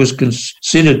because he was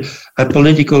considered a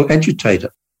political agitator.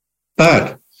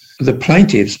 But the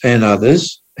plaintiffs and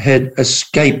others had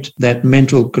escaped that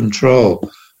mental control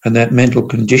and that mental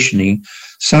conditioning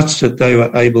such that they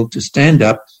were able to stand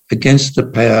up against the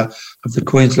power of the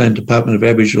Queensland Department of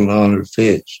Aboriginal and Islander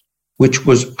Affairs, which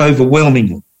was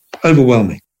overwhelming.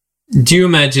 Do you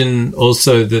imagine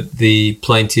also that the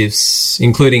plaintiffs,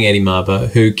 including Eddie Mabo,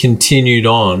 who continued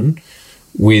on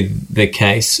with the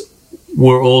case,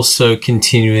 were also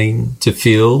continuing to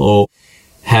feel or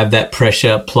have that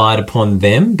pressure applied upon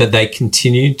them, that they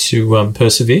continued to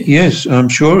persevere? Yes, I'm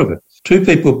sure of it. 2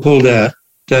 people pulled out,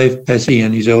 Dave Passy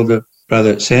and his elder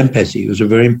brother Sam Passy, who was a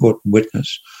very important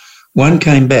witness. One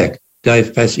came back,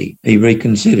 Dave Passy. He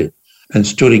reconsidered and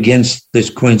stood against this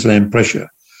Queensland pressure.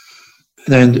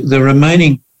 And the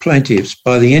remaining plaintiffs,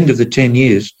 by the end of the 10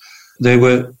 years, there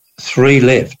were 3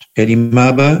 left, Eddie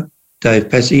Mabo, Dave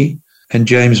Passy and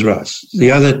James Rice.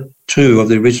 The other 2 of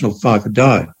the original 5 had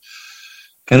died.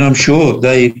 And I'm sure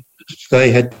they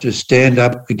had to stand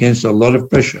up against a lot of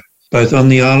pressure, both on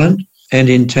the island and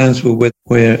in Townsville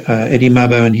where Eddie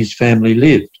Mabo and his family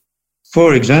lived.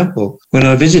 For example, when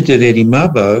I visited Eddie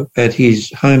Mabo at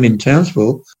his home in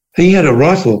Townsville, he had a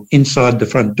rifle inside the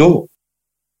front door.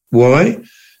 Why?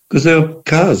 Because there were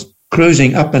cars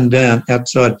cruising up and down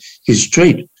outside his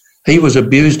street. He was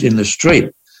abused in the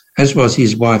street, as was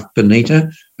his wife, Benita,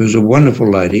 who was a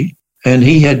wonderful lady, and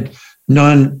he had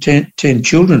 10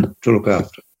 children to look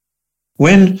after.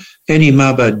 When Eddie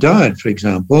Mabo died, for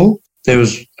example, there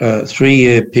was a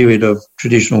 3-year period of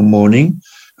traditional mourning,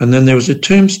 and then there was a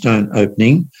tombstone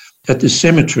opening at the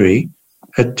cemetery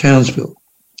at Townsville.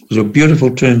 It was a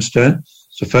beautiful tombstone.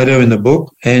 It's a photo in the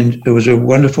book, and it was a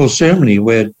wonderful ceremony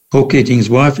where Paul Keating's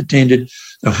wife attended.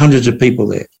 There were hundreds of people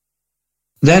there.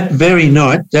 That very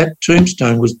night, that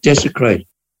tombstone was desecrated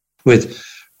with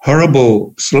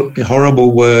horrible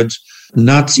words,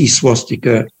 Nazi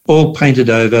swastika, all painted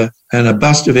over, and a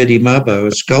bust of Eddie Mabo,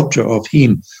 a sculpture of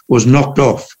him, was knocked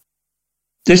off.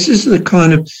 This is the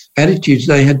kind of attitudes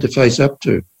they had to face up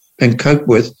to and cope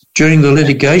with during the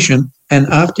litigation and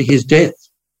after his death.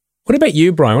 What about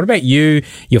you, Brian? What about you,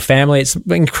 your family? It's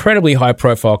incredibly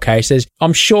high-profile cases.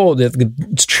 I'm sure that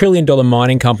the trillion-dollar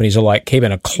mining companies are like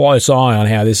keeping a close eye on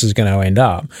how this is going to end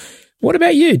up. What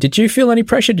about you? Did you feel any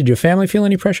pressure? Did your family feel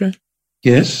any pressure?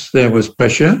 Yes, there was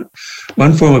pressure.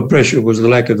 One form of pressure was the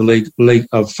lack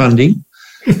of funding.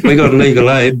 We got legal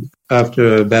aid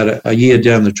after about a year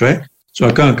down the track, so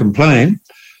I can't complain.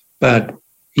 But,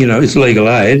 you know, it's legal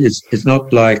aid. It's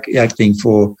not like acting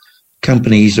for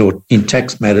companies or in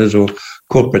tax matters or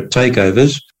corporate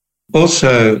takeovers.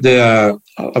 Also, there are,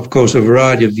 of course, a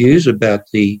variety of views about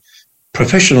the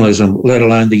professionalism, let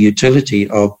alone the utility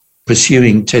of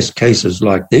pursuing test cases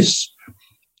like this.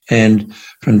 And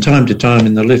from time to time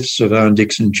in the lifts of Owen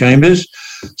Dixon Chambers,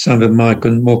 some of my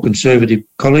more conservative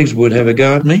colleagues would have a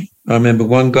go at me. I remember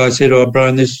one guy said, "Oh,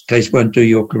 Brian, this case won't do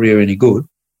your career any good."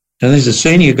 And there's a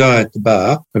senior guy at the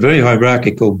bar, a very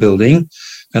hierarchical building,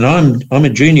 And I'm a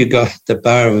junior guy at the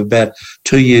bar of about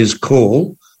 2 years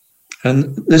call,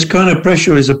 and this kind of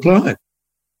pressure is applied.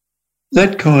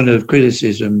 That kind of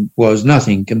criticism was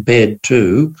nothing compared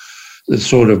to the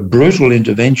sort of brutal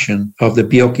intervention of the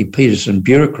Bjelke-Petersen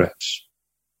bureaucrats.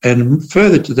 And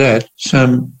further to that,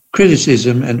 some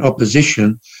criticism and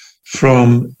opposition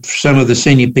from some of the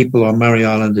senior people on Murray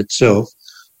Island itself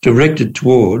directed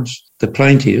towards the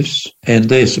plaintiffs and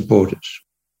their supporters.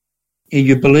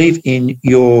 You believe in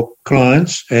your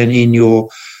clients and in your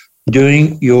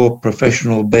doing your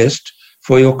professional best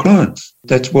for your clients.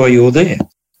 That's why you're there.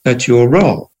 That's your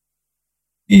role.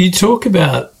 You talk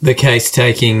about the case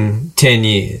taking 10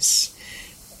 years,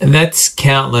 and that's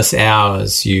countless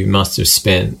hours you must have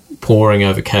spent poring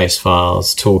over case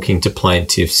files, talking to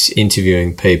plaintiffs,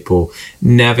 interviewing people,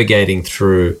 navigating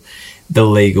through the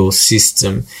legal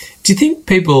system. Do you think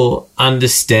people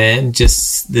understand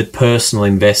just the personal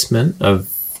investment of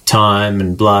time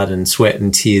and blood and sweat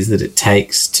and tears that it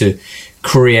takes to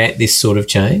create this sort of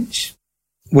change?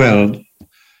 Well,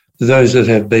 those that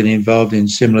have been involved in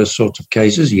similar sorts of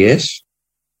cases, yes.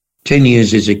 10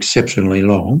 years is exceptionally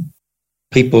long.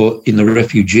 People in the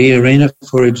refugee arena,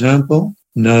 for example,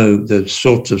 know the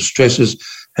sorts of stresses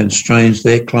and strains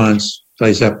their clients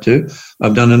face up to.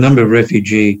 I've done a number of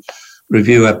refugee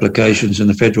review applications in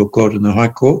the Federal Court and the High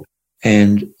Court,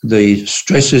 and the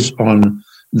stresses on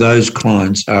those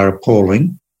clients are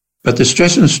appalling. But the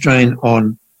stress and strain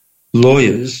on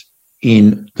lawyers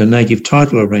in the native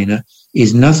title arena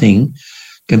is nothing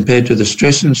compared to the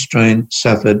stress and strain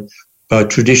suffered by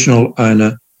traditional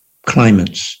owner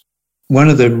claimants. One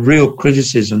of the real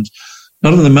criticisms,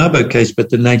 not of the Mabo case, but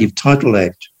the Native Title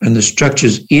Act and the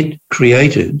structures it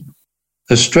created,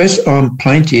 the stress on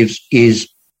plaintiffs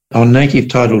on native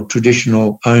title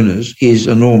traditional owners is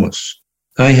enormous.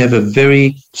 They have a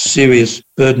very serious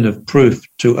burden of proof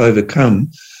to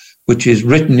overcome, which is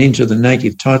written into the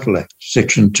Native Title Act,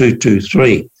 Section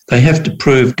 223. They have to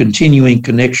prove continuing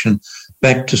connection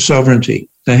back to sovereignty.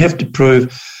 They have to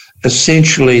prove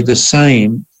essentially the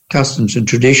same customs and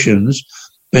traditions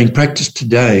being practiced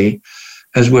today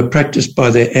as were practiced by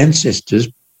their ancestors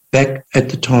back at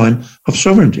the time of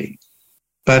sovereignty.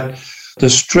 But the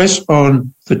stress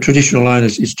on the traditional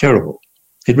owners is terrible.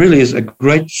 It really is a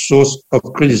great source of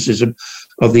criticism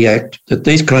of the Act that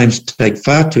these claims take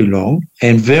far too long,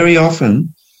 and very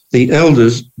often the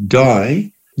elders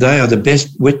die. They are the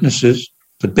best witnesses.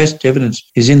 The best evidence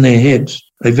is in their heads.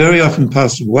 They very often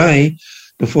pass away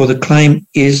before the claim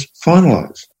is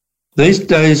finalised. These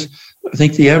days, I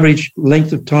think the average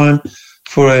length of time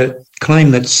for a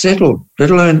claim that's settled, let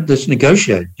alone that's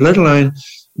negotiated, let alone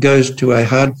goes to a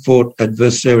hard-fought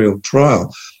adversarial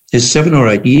trial, is 7 or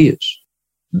 8 years.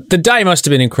 The day must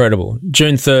have been incredible.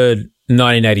 June 3rd,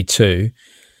 1982.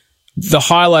 The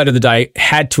highlight of the day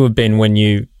had to have been when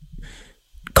you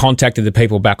contacted the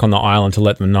people back on the island to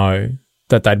let them know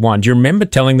that they'd won. Do you remember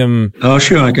telling them? Oh,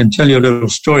 sure. I can tell you a little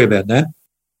story about that.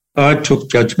 I took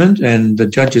judgment and the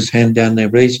judges hand down their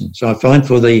reasons. I find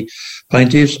for the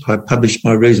plaintiffs, I published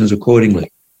my reasons accordingly.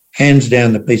 Hands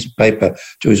down the piece of paper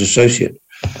to his associate.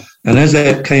 And as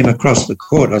that came across the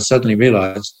court, I suddenly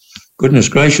realised, goodness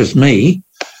gracious me,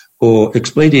 or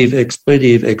expletive,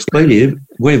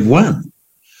 we've won.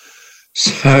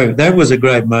 So that was a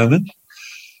great moment.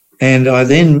 And I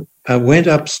then went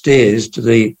upstairs to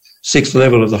the 6th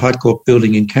level of the High Court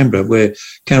building in Canberra, where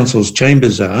counsel's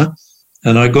chambers are,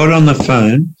 and I got on the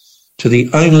phone to the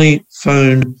only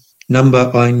phone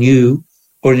number I knew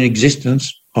or in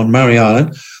existence on Murray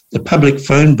Island, the public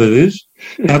phone booth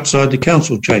outside the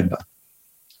council chamber.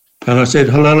 And I said,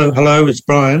 hello, it's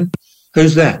Brian.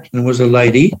 Who's that? And it was a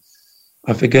lady.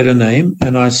 I forget her name.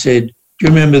 And I said, do you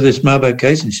remember this Mabo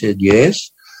case? And she said, yes.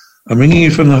 I'm ringing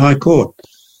you from the High Court.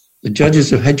 The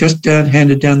judges have just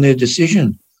handed down their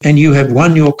decision and you have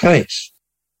won your case.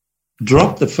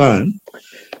 Dropped the phone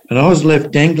and I was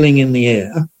left dangling in the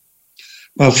air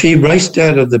while she raced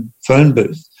out of the phone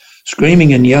booth,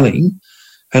 screaming and yelling.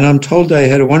 And I'm told they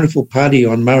had a wonderful party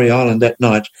on Murray Island that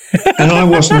night and I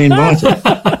wasn't invited.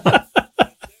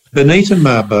 Benita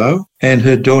Mabo and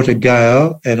her daughter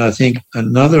Gail and I think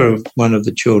one of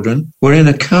the children were in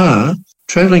a car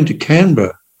travelling to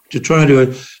Canberra to try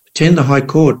to attend the High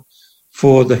Court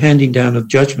for the handing down of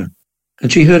judgment.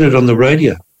 And she heard it on the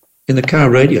radio, in the car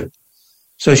radio.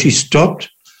 So she stopped.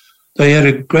 They had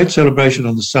a great celebration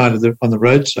on the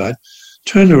roadside,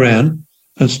 turned around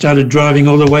and started driving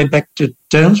all the way back to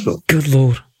Townsville. Good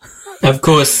Lord. Of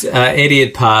course, Eddie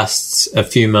had passed a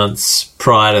few months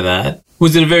prior to that.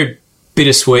 Was it a very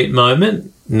bittersweet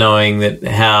moment, knowing that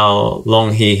how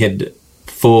long he had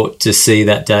fought to see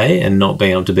that day and not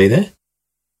being able to be there?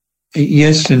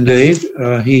 Yes, indeed.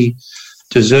 He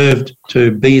deserved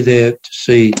to be there to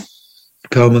see the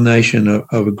culmination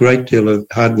of a great deal of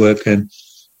hard work and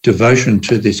devotion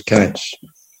to this case.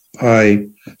 I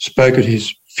spoke at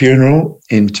his funeral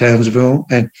in Townsville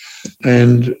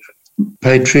and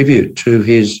paid tribute to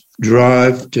his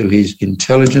drive, to his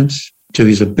intelligence, to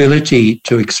his ability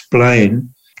to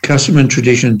explain custom and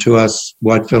tradition to us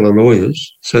whitefellow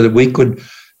lawyers so that we could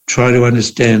try to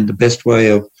understand the best way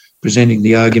of presenting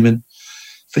the argument.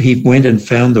 He went and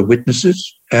found the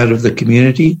witnesses out of the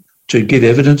community to give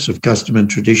evidence of custom and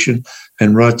tradition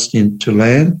and rights into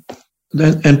land.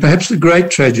 And perhaps the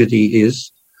great tragedy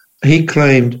is he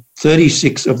claimed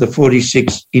 36 of the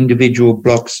 46 individual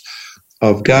blocks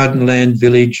of garden land,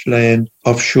 village land,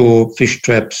 offshore fish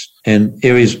traps and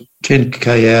areas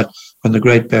 10k out on the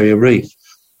Great Barrier Reef.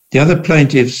 The other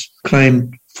plaintiffs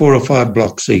claimed 4 or 5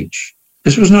 blocks each.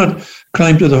 This was not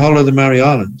claimed to the whole of the Murray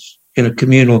Islands in a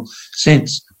communal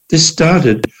sense. This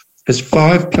started as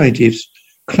 5 plaintiffs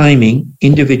claiming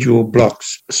individual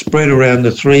blocks spread around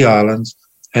the 3 islands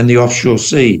and the offshore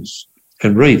seas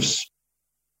and reefs.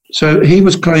 So he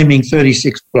was claiming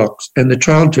 36 blocks and the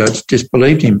trial judge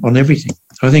disbelieved him on everything.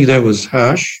 I think that was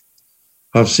harsh.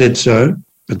 I've said so,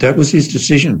 but that was his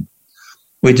decision.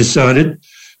 We decided,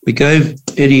 we gave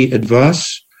Eddie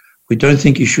advice. We don't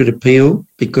think you should appeal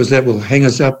because that will hang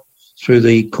us up through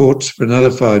the courts for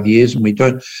another 5 years and we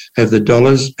don't have the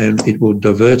dollars and it will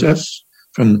divert us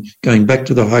from going back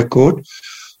to the High Court.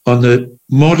 On the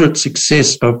moderate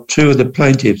success of 2 of the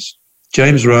plaintiffs,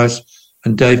 James Rice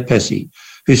and Dave Passy,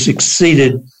 who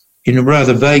succeeded in a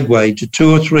rather vague way to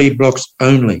 2 or 3 blocks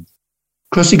only.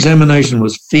 Cross-examination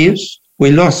was fierce.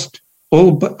 We lost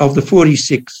all of the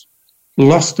 46,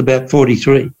 lost about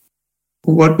 43.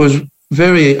 What was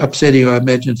very upsetting, I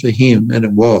imagine, for him, and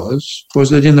it was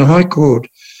that in the High Court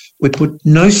we put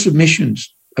no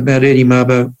submissions about Eddie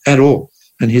Mabo at all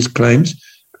and his claims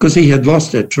because he had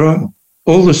lost at trial.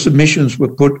 All the submissions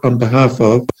were put on behalf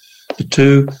of the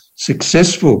 2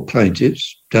 successful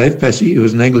plaintiffs, Dave Passy, who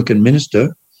was an Anglican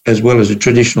minister, as well as a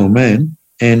traditional man,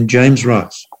 and James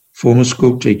Rice, former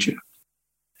school teacher.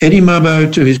 Eddie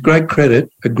Mabo, to his great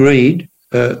credit, agreed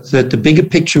that the bigger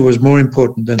picture was more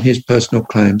important than his personal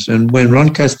claims. And when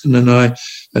Ron Caston and I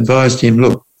advised him,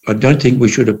 look, I don't think we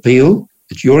should appeal.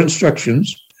 It's your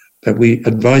instructions, but we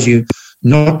advise you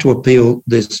not to appeal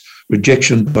this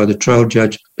rejection by the trial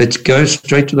judge. Let's go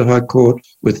straight to the High Court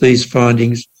with these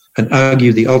findings and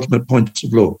argue the ultimate points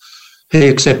of law. He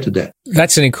accepted that.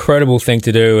 That's an incredible thing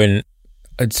to do, and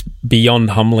it's beyond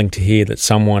humbling to hear that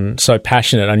someone so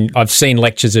passionate, and I've seen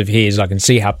lectures of his, I can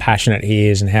see how passionate he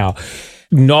is and how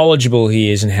knowledgeable he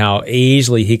is and how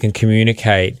easily he can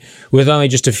communicate with only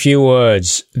just a few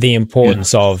words the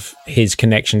importance of his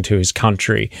connection to his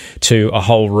country, to a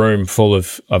whole room full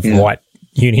of white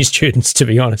uni students, to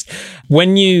be honest.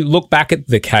 When you look back at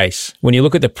the case, when you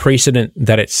look at the precedent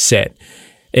that it's set,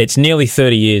 it's nearly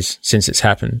 30 years since it's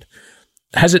happened.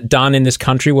 Has it done in this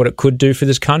country what it could do for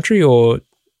this country, or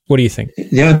what do you think?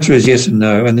 The answer is yes and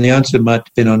no, and the answer might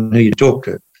depend on who you talk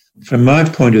to. From my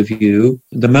point of view,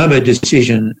 the Mabo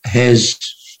decision has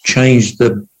changed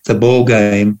the ball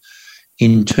game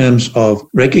in terms of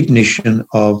recognition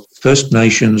of First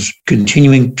Nations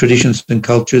continuing traditions and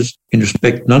cultures in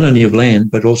respect not only of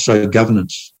land but also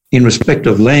governance. In respect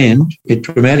of land, it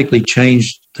dramatically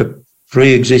changed the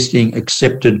pre-existing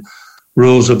accepted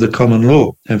rules of the common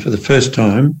law, and for the first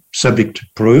time, subject to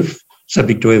proof,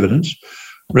 subject to evidence,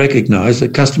 recognise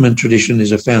that custom and tradition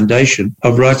is a foundation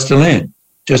of rights to land,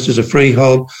 just as a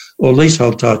freehold or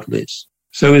leasehold title is.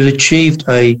 So it achieved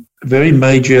a very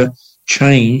major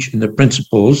change in the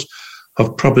principles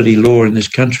of property law in this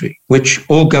country, which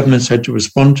all governments had to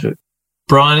respond to.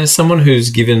 Brian, as someone who's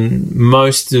given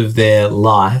most of their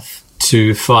life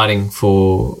to fighting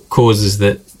for causes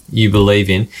that you believe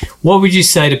in, what would you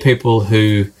say to people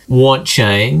who want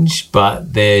change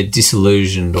but they're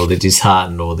disillusioned or they're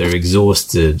disheartened or they're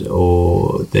exhausted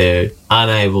or they're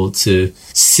unable to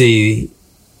see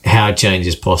how change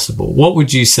is possible? What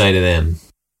would you say to them?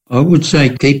 I would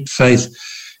say keep faith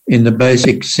in the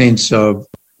basic sense of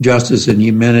justice and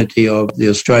humanity of the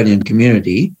Australian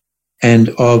community and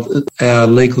of our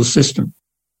legal system.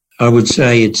 I would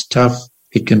say it's tough.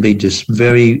 It can be just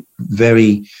very,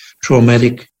 very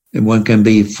traumatic, and one can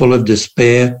be full of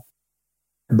despair.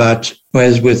 But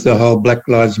as with the whole Black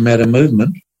Lives Matter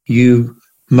movement, you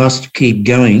must keep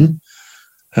going,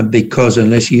 because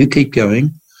unless you keep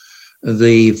going,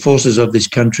 the forces of this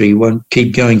country won't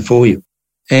keep going for you.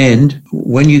 And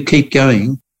when you keep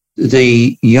going,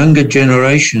 the younger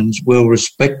generations will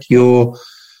respect your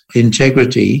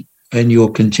integrity and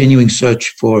your continuing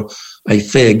search for a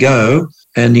fair go,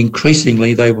 and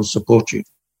increasingly they will support you.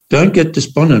 Don't get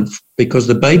despondent because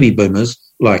the baby boomers,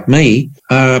 like me,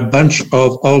 are a bunch of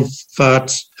old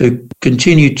farts who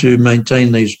continue to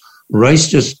maintain these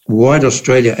racist white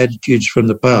Australia attitudes from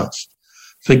the past.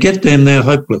 Forget them, they're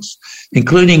hopeless,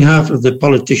 including half of the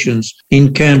politicians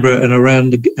in Canberra and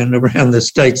around the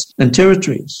states and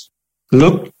territories.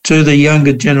 Look to the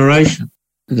younger generation.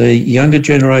 The younger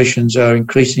generations are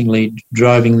increasingly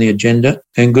driving the agenda,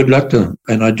 and good luck to them.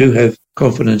 And I do have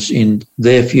confidence in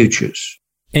their futures.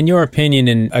 In your opinion,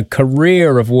 in a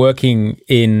career of working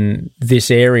in this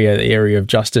area, the area of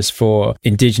justice for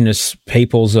Indigenous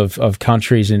peoples of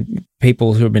countries and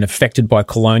people who have been affected by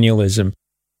colonialism,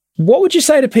 what would you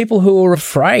say to people who are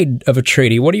afraid of a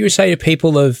treaty? What do you say to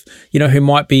people who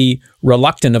might be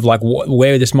reluctant of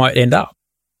where this might end up?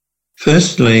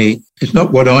 Firstly, it's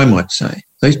not what I might say.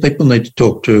 These people need to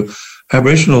talk to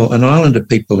Aboriginal and Islander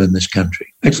people in this country.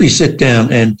 Actually sit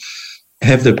down and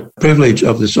have the privilege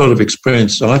of the sort of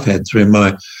experience I've had through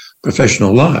my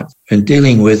professional life and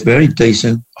dealing with very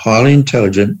decent, highly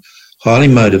intelligent, highly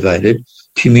motivated,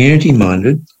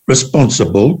 community-minded,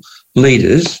 responsible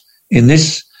leaders in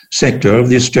this sector of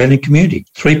the Australian community,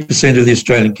 3% of the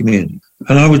Australian community.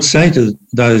 And I would say to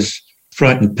those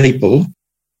frightened people,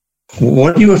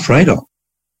 what are you afraid of?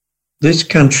 This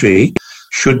country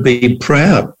should be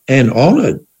proud and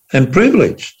honoured and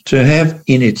privileged to have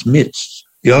in its midst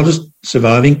the oldest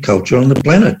surviving culture on the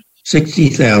planet,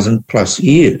 60,000 plus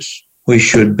years. We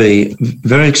should be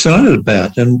very excited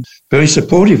about and very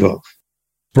supportive of.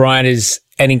 Brian, it is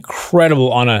an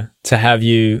incredible honour to have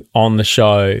you on the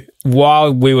show.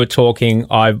 While we were talking,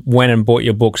 I went and bought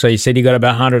your book. So you said you got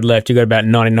about 100 left. You got about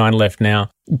 99 left now.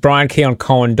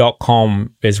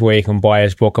 BrianKeonCohen.com is where you can buy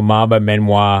his book, A Mabo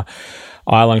Memoir,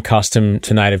 Island Custom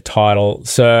to Native Title.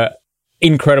 So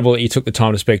incredible that you took the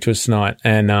time to speak to us tonight.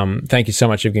 And thank you so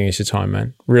much for giving us your time,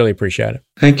 man. Really appreciate it.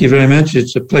 Thank you very much.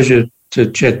 It's a pleasure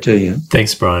to chat to you.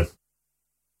 Thanks, Brian.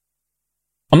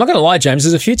 I'm not going to lie, James.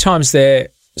 There's a few times there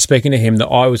speaking to him that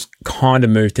I was kind of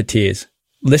moved to tears.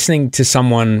 Listening to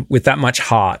someone with that much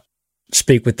heart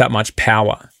speak with that much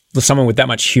power, someone with that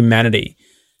much humanity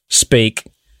speak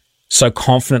so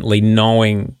confidently,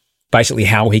 knowing basically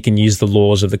how he can use the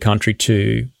laws of the country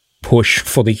to push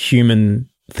for the human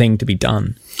thing to be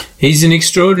done. He's an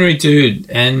extraordinary dude,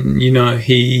 and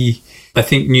he I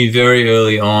think knew very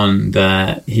early on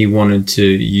that he wanted to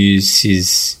use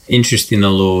his interest in the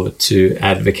law to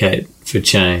advocate for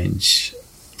change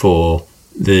for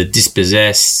the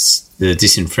dispossessed, the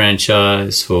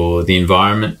disenfranchised, for the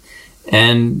environment,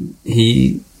 and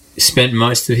he spent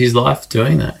most of his life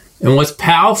doing that. And what's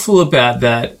powerful about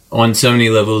that on so many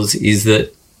levels is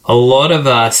that a lot of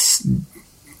us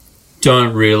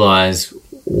don't realise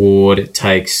what it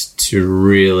takes to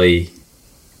really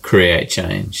create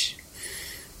change.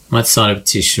 Might sign a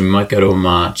petition, might go to a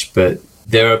march, but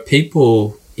there are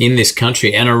people in this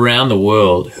country and around the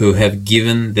world who have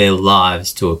given their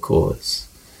lives to a cause.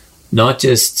 Not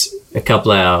just a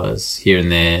couple of hours here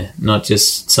and there, not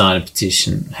just sign a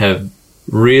petition, have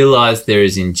realised there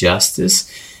is injustice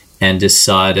and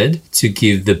decided to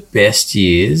give the best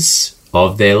years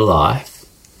of their life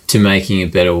to making a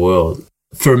better world.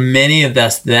 For many of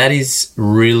us, that is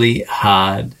really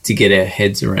hard to get our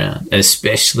heads around,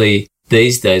 especially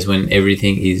these days when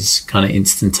everything is kind of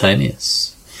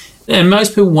instantaneous. And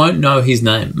most people won't know his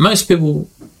name. Most people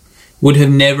would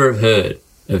have never heard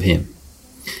of him.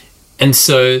 And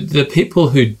so the people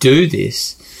who do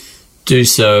this do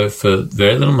so for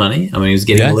very little money. I mean, he was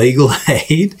getting legal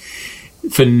aid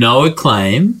for no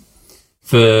acclaim,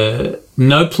 for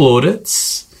no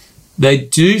plaudits. They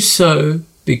do so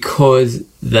because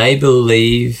they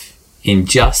believe in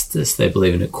justice, they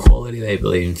believe in equality, they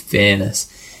believe in fairness,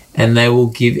 and they will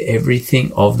give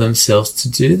everything of themselves to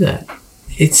do that.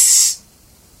 It's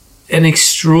an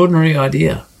extraordinary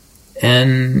idea,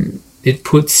 and it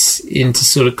puts into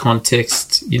sort of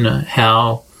context,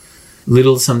 how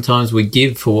little sometimes we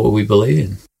give for what we believe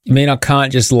in. You mean I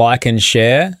can't just like and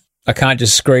share? I can't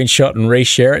just screenshot and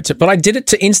reshare it? But I did it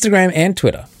to Instagram and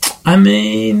Twitter. I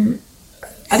mean,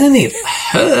 I don't think it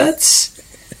hurts,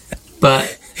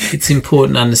 but it's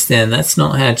important to understand that's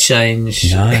not how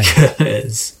change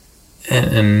occurs.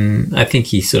 And I think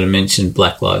he sort of mentioned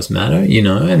Black Lives Matter,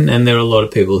 and there are a lot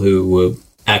of people who were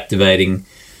activating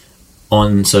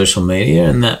on social media,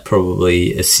 and that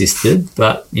probably assisted.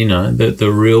 But,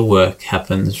 the real work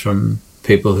happens from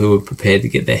people who are prepared to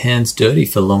get their hands dirty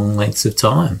for long lengths of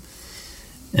time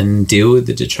and deal with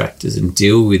the detractors and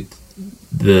deal with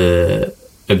the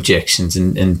objections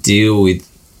and deal with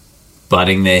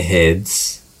butting their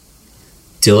heads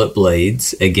till it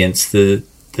bleeds against the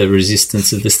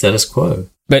resistance of the status quo.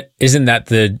 But isn't that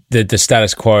the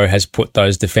status quo has put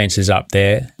those defenses up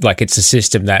there? Like, it's a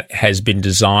system that has been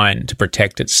designed to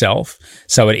protect itself.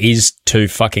 So it is too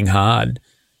fucking hard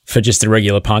for just the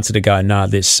regular punter to go, nah,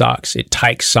 this sucks. It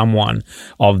takes someone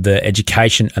of the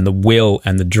education and the will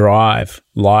and the drive,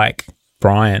 like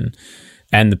Brian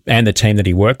and the team that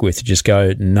he worked with, to just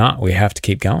go, nah, we have to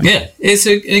keep going. Yeah, it's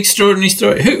an extraordinary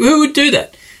story. Who would do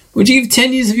that? Would you give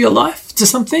 10 years of your life to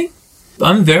something?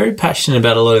 I'm very passionate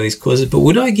about a lot of these causes, but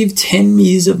would I give 10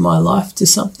 years of my life to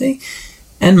something?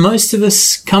 And most of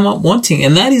us come up wanting,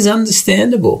 and that is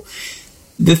understandable.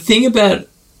 The thing about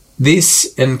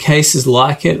this and cases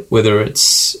like it, whether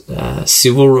it's the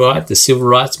civil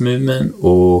rights movement,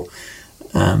 or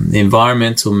the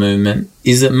environmental movement,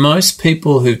 is that most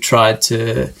people who've tried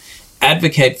to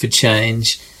advocate for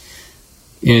change,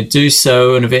 do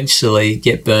so and eventually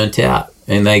get burnt out.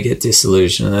 And they get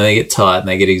disillusioned, and they get tired, and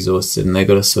they get exhausted, and they've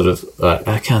got to sort of,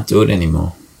 I can't do it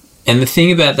anymore. And the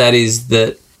thing about that is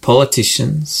that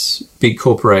politicians, big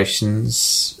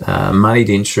corporations, moneyed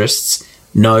interests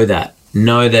know that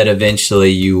eventually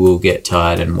you will get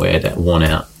tired and worn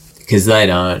out, because they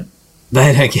don't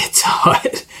get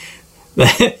tired.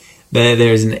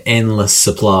 There's an endless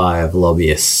supply of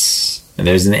lobbyists, and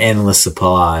there's an endless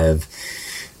supply of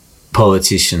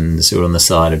politicians who are on the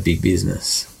side of big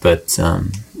business. But,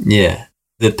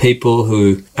 the people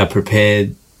who are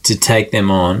prepared to take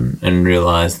them on and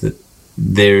realise that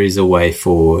there is a way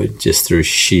forward just through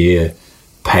sheer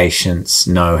patience,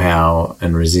 know-how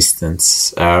and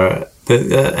resistance are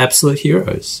the absolute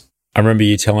heroes. I remember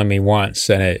you telling me once,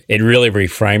 and it really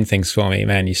reframed things for me,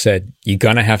 man. You said, you're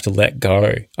going to have to let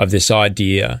go of this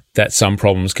idea that some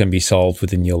problems can be solved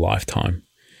within your lifetime.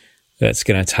 That's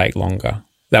going to take longer.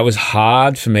 That was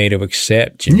hard for me to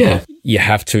accept. You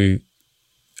have to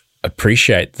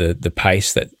appreciate the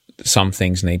pace that some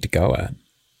things need to go at.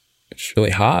 It's really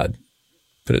hard,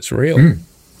 but it's real.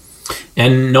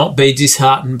 And not be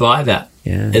disheartened by that.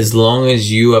 Yeah. As long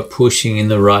as you are pushing in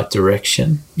the right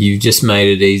direction, you've just made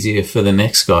it easier for the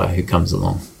next guy who comes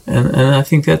along. And I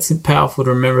think that's powerful to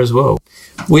remember as well.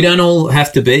 We don't all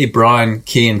have to be Brian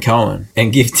Keane Cohen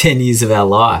and give 10 years of our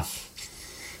life,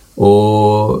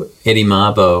 or Eddie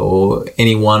Mabo, or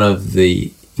any one of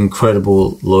the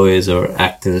incredible lawyers or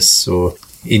activists or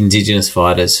Indigenous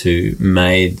fighters who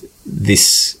made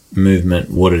this movement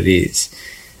what it is.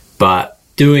 But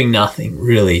doing nothing,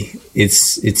 really,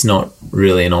 it's not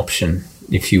really an option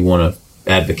if you want to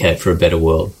advocate for a better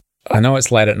world. I know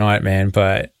it's late at night, man,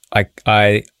 but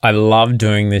I love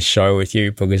doing this show with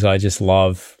you, because I just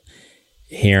love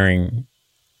hearing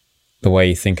the way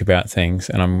you think about things,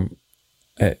 and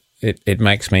it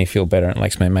makes me feel better. It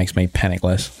makes me panic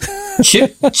less.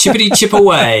 Chippity chip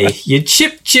away. You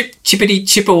chippity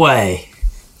chip away.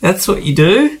 That's what you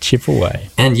do. Chip away.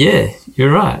 And yeah,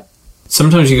 you're right.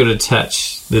 Sometimes you've got to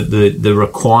attach the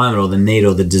requirement or the need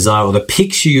or the desire or the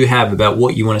picture you have about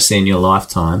what you want to see in your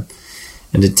lifetime,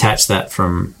 and detach that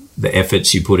from the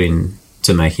efforts you put in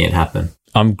to making it happen.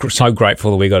 I'm so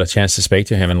grateful that we got a chance to speak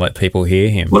to him and let people hear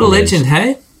him. What a legend,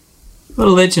 hey? What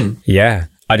a legend. Yeah.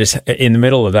 I just, in the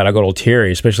middle of that, I got all teary,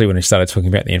 especially when he started talking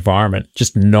about the environment,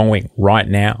 just knowing right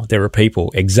now there are people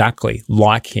exactly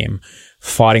like him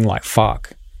fighting like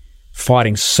fuck,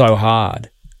 fighting so hard.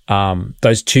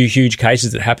 Those two huge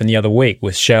cases that happened the other week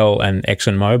with Shell and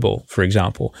ExxonMobil, for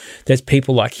example, there's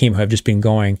people like him who have just been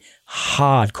going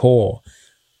hardcore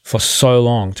for so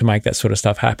long to make that sort of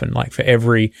stuff happen. Like, for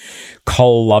every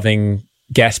coal-loving,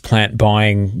 gas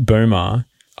plant-buying boomer,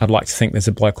 I'd like to think there's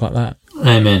a bloke like that.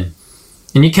 Amen.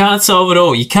 And you can't solve it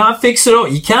all. You can't fix it all.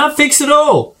 You can't fix it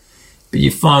all. But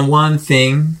you find one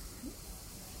thing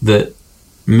that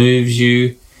moves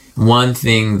you, one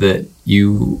thing that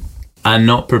you are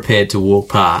not prepared to walk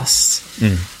past.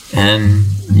 And,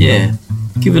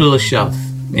 give it a little shove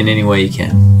in any way you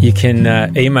can. You can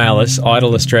email us,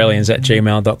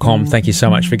 idleaustralians@gmail.com. Thank you so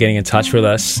much for getting in touch with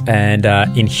us. And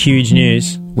in huge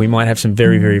news, we might have some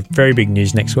very, very, very big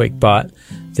news next week, but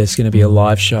there's going to be a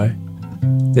live show.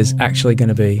 There's actually going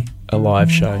to be a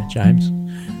live show, James.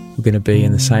 We're going to be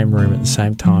in the same room at the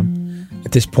same time.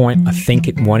 At this point, I think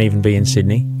it won't even be in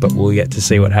Sydney, but we'll get to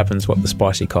see what happens, what the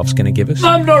spicy cough's going to give us.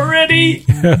 I'm not ready!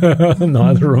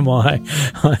 Neither am I.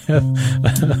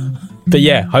 But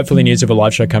yeah, hopefully news of a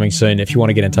live show coming soon. If you want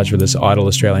to get in touch with us,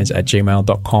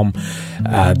 idleaustralians@gmail.com.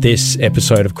 This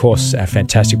episode, of course, our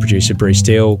fantastic producer, Bree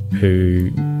Steele,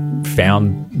 who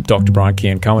found Dr. Brian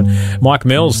Keane Cohen. Mike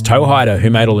Mills, Toe Hider,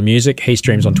 who made all the music. He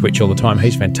streams on Twitch all the time.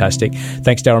 He's fantastic.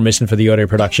 Thanks, Darryl Misson, for the audio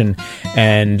production.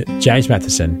 And James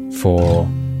Matheson for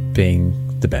being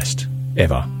the best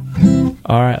ever.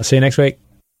 All right. I'll see you next week.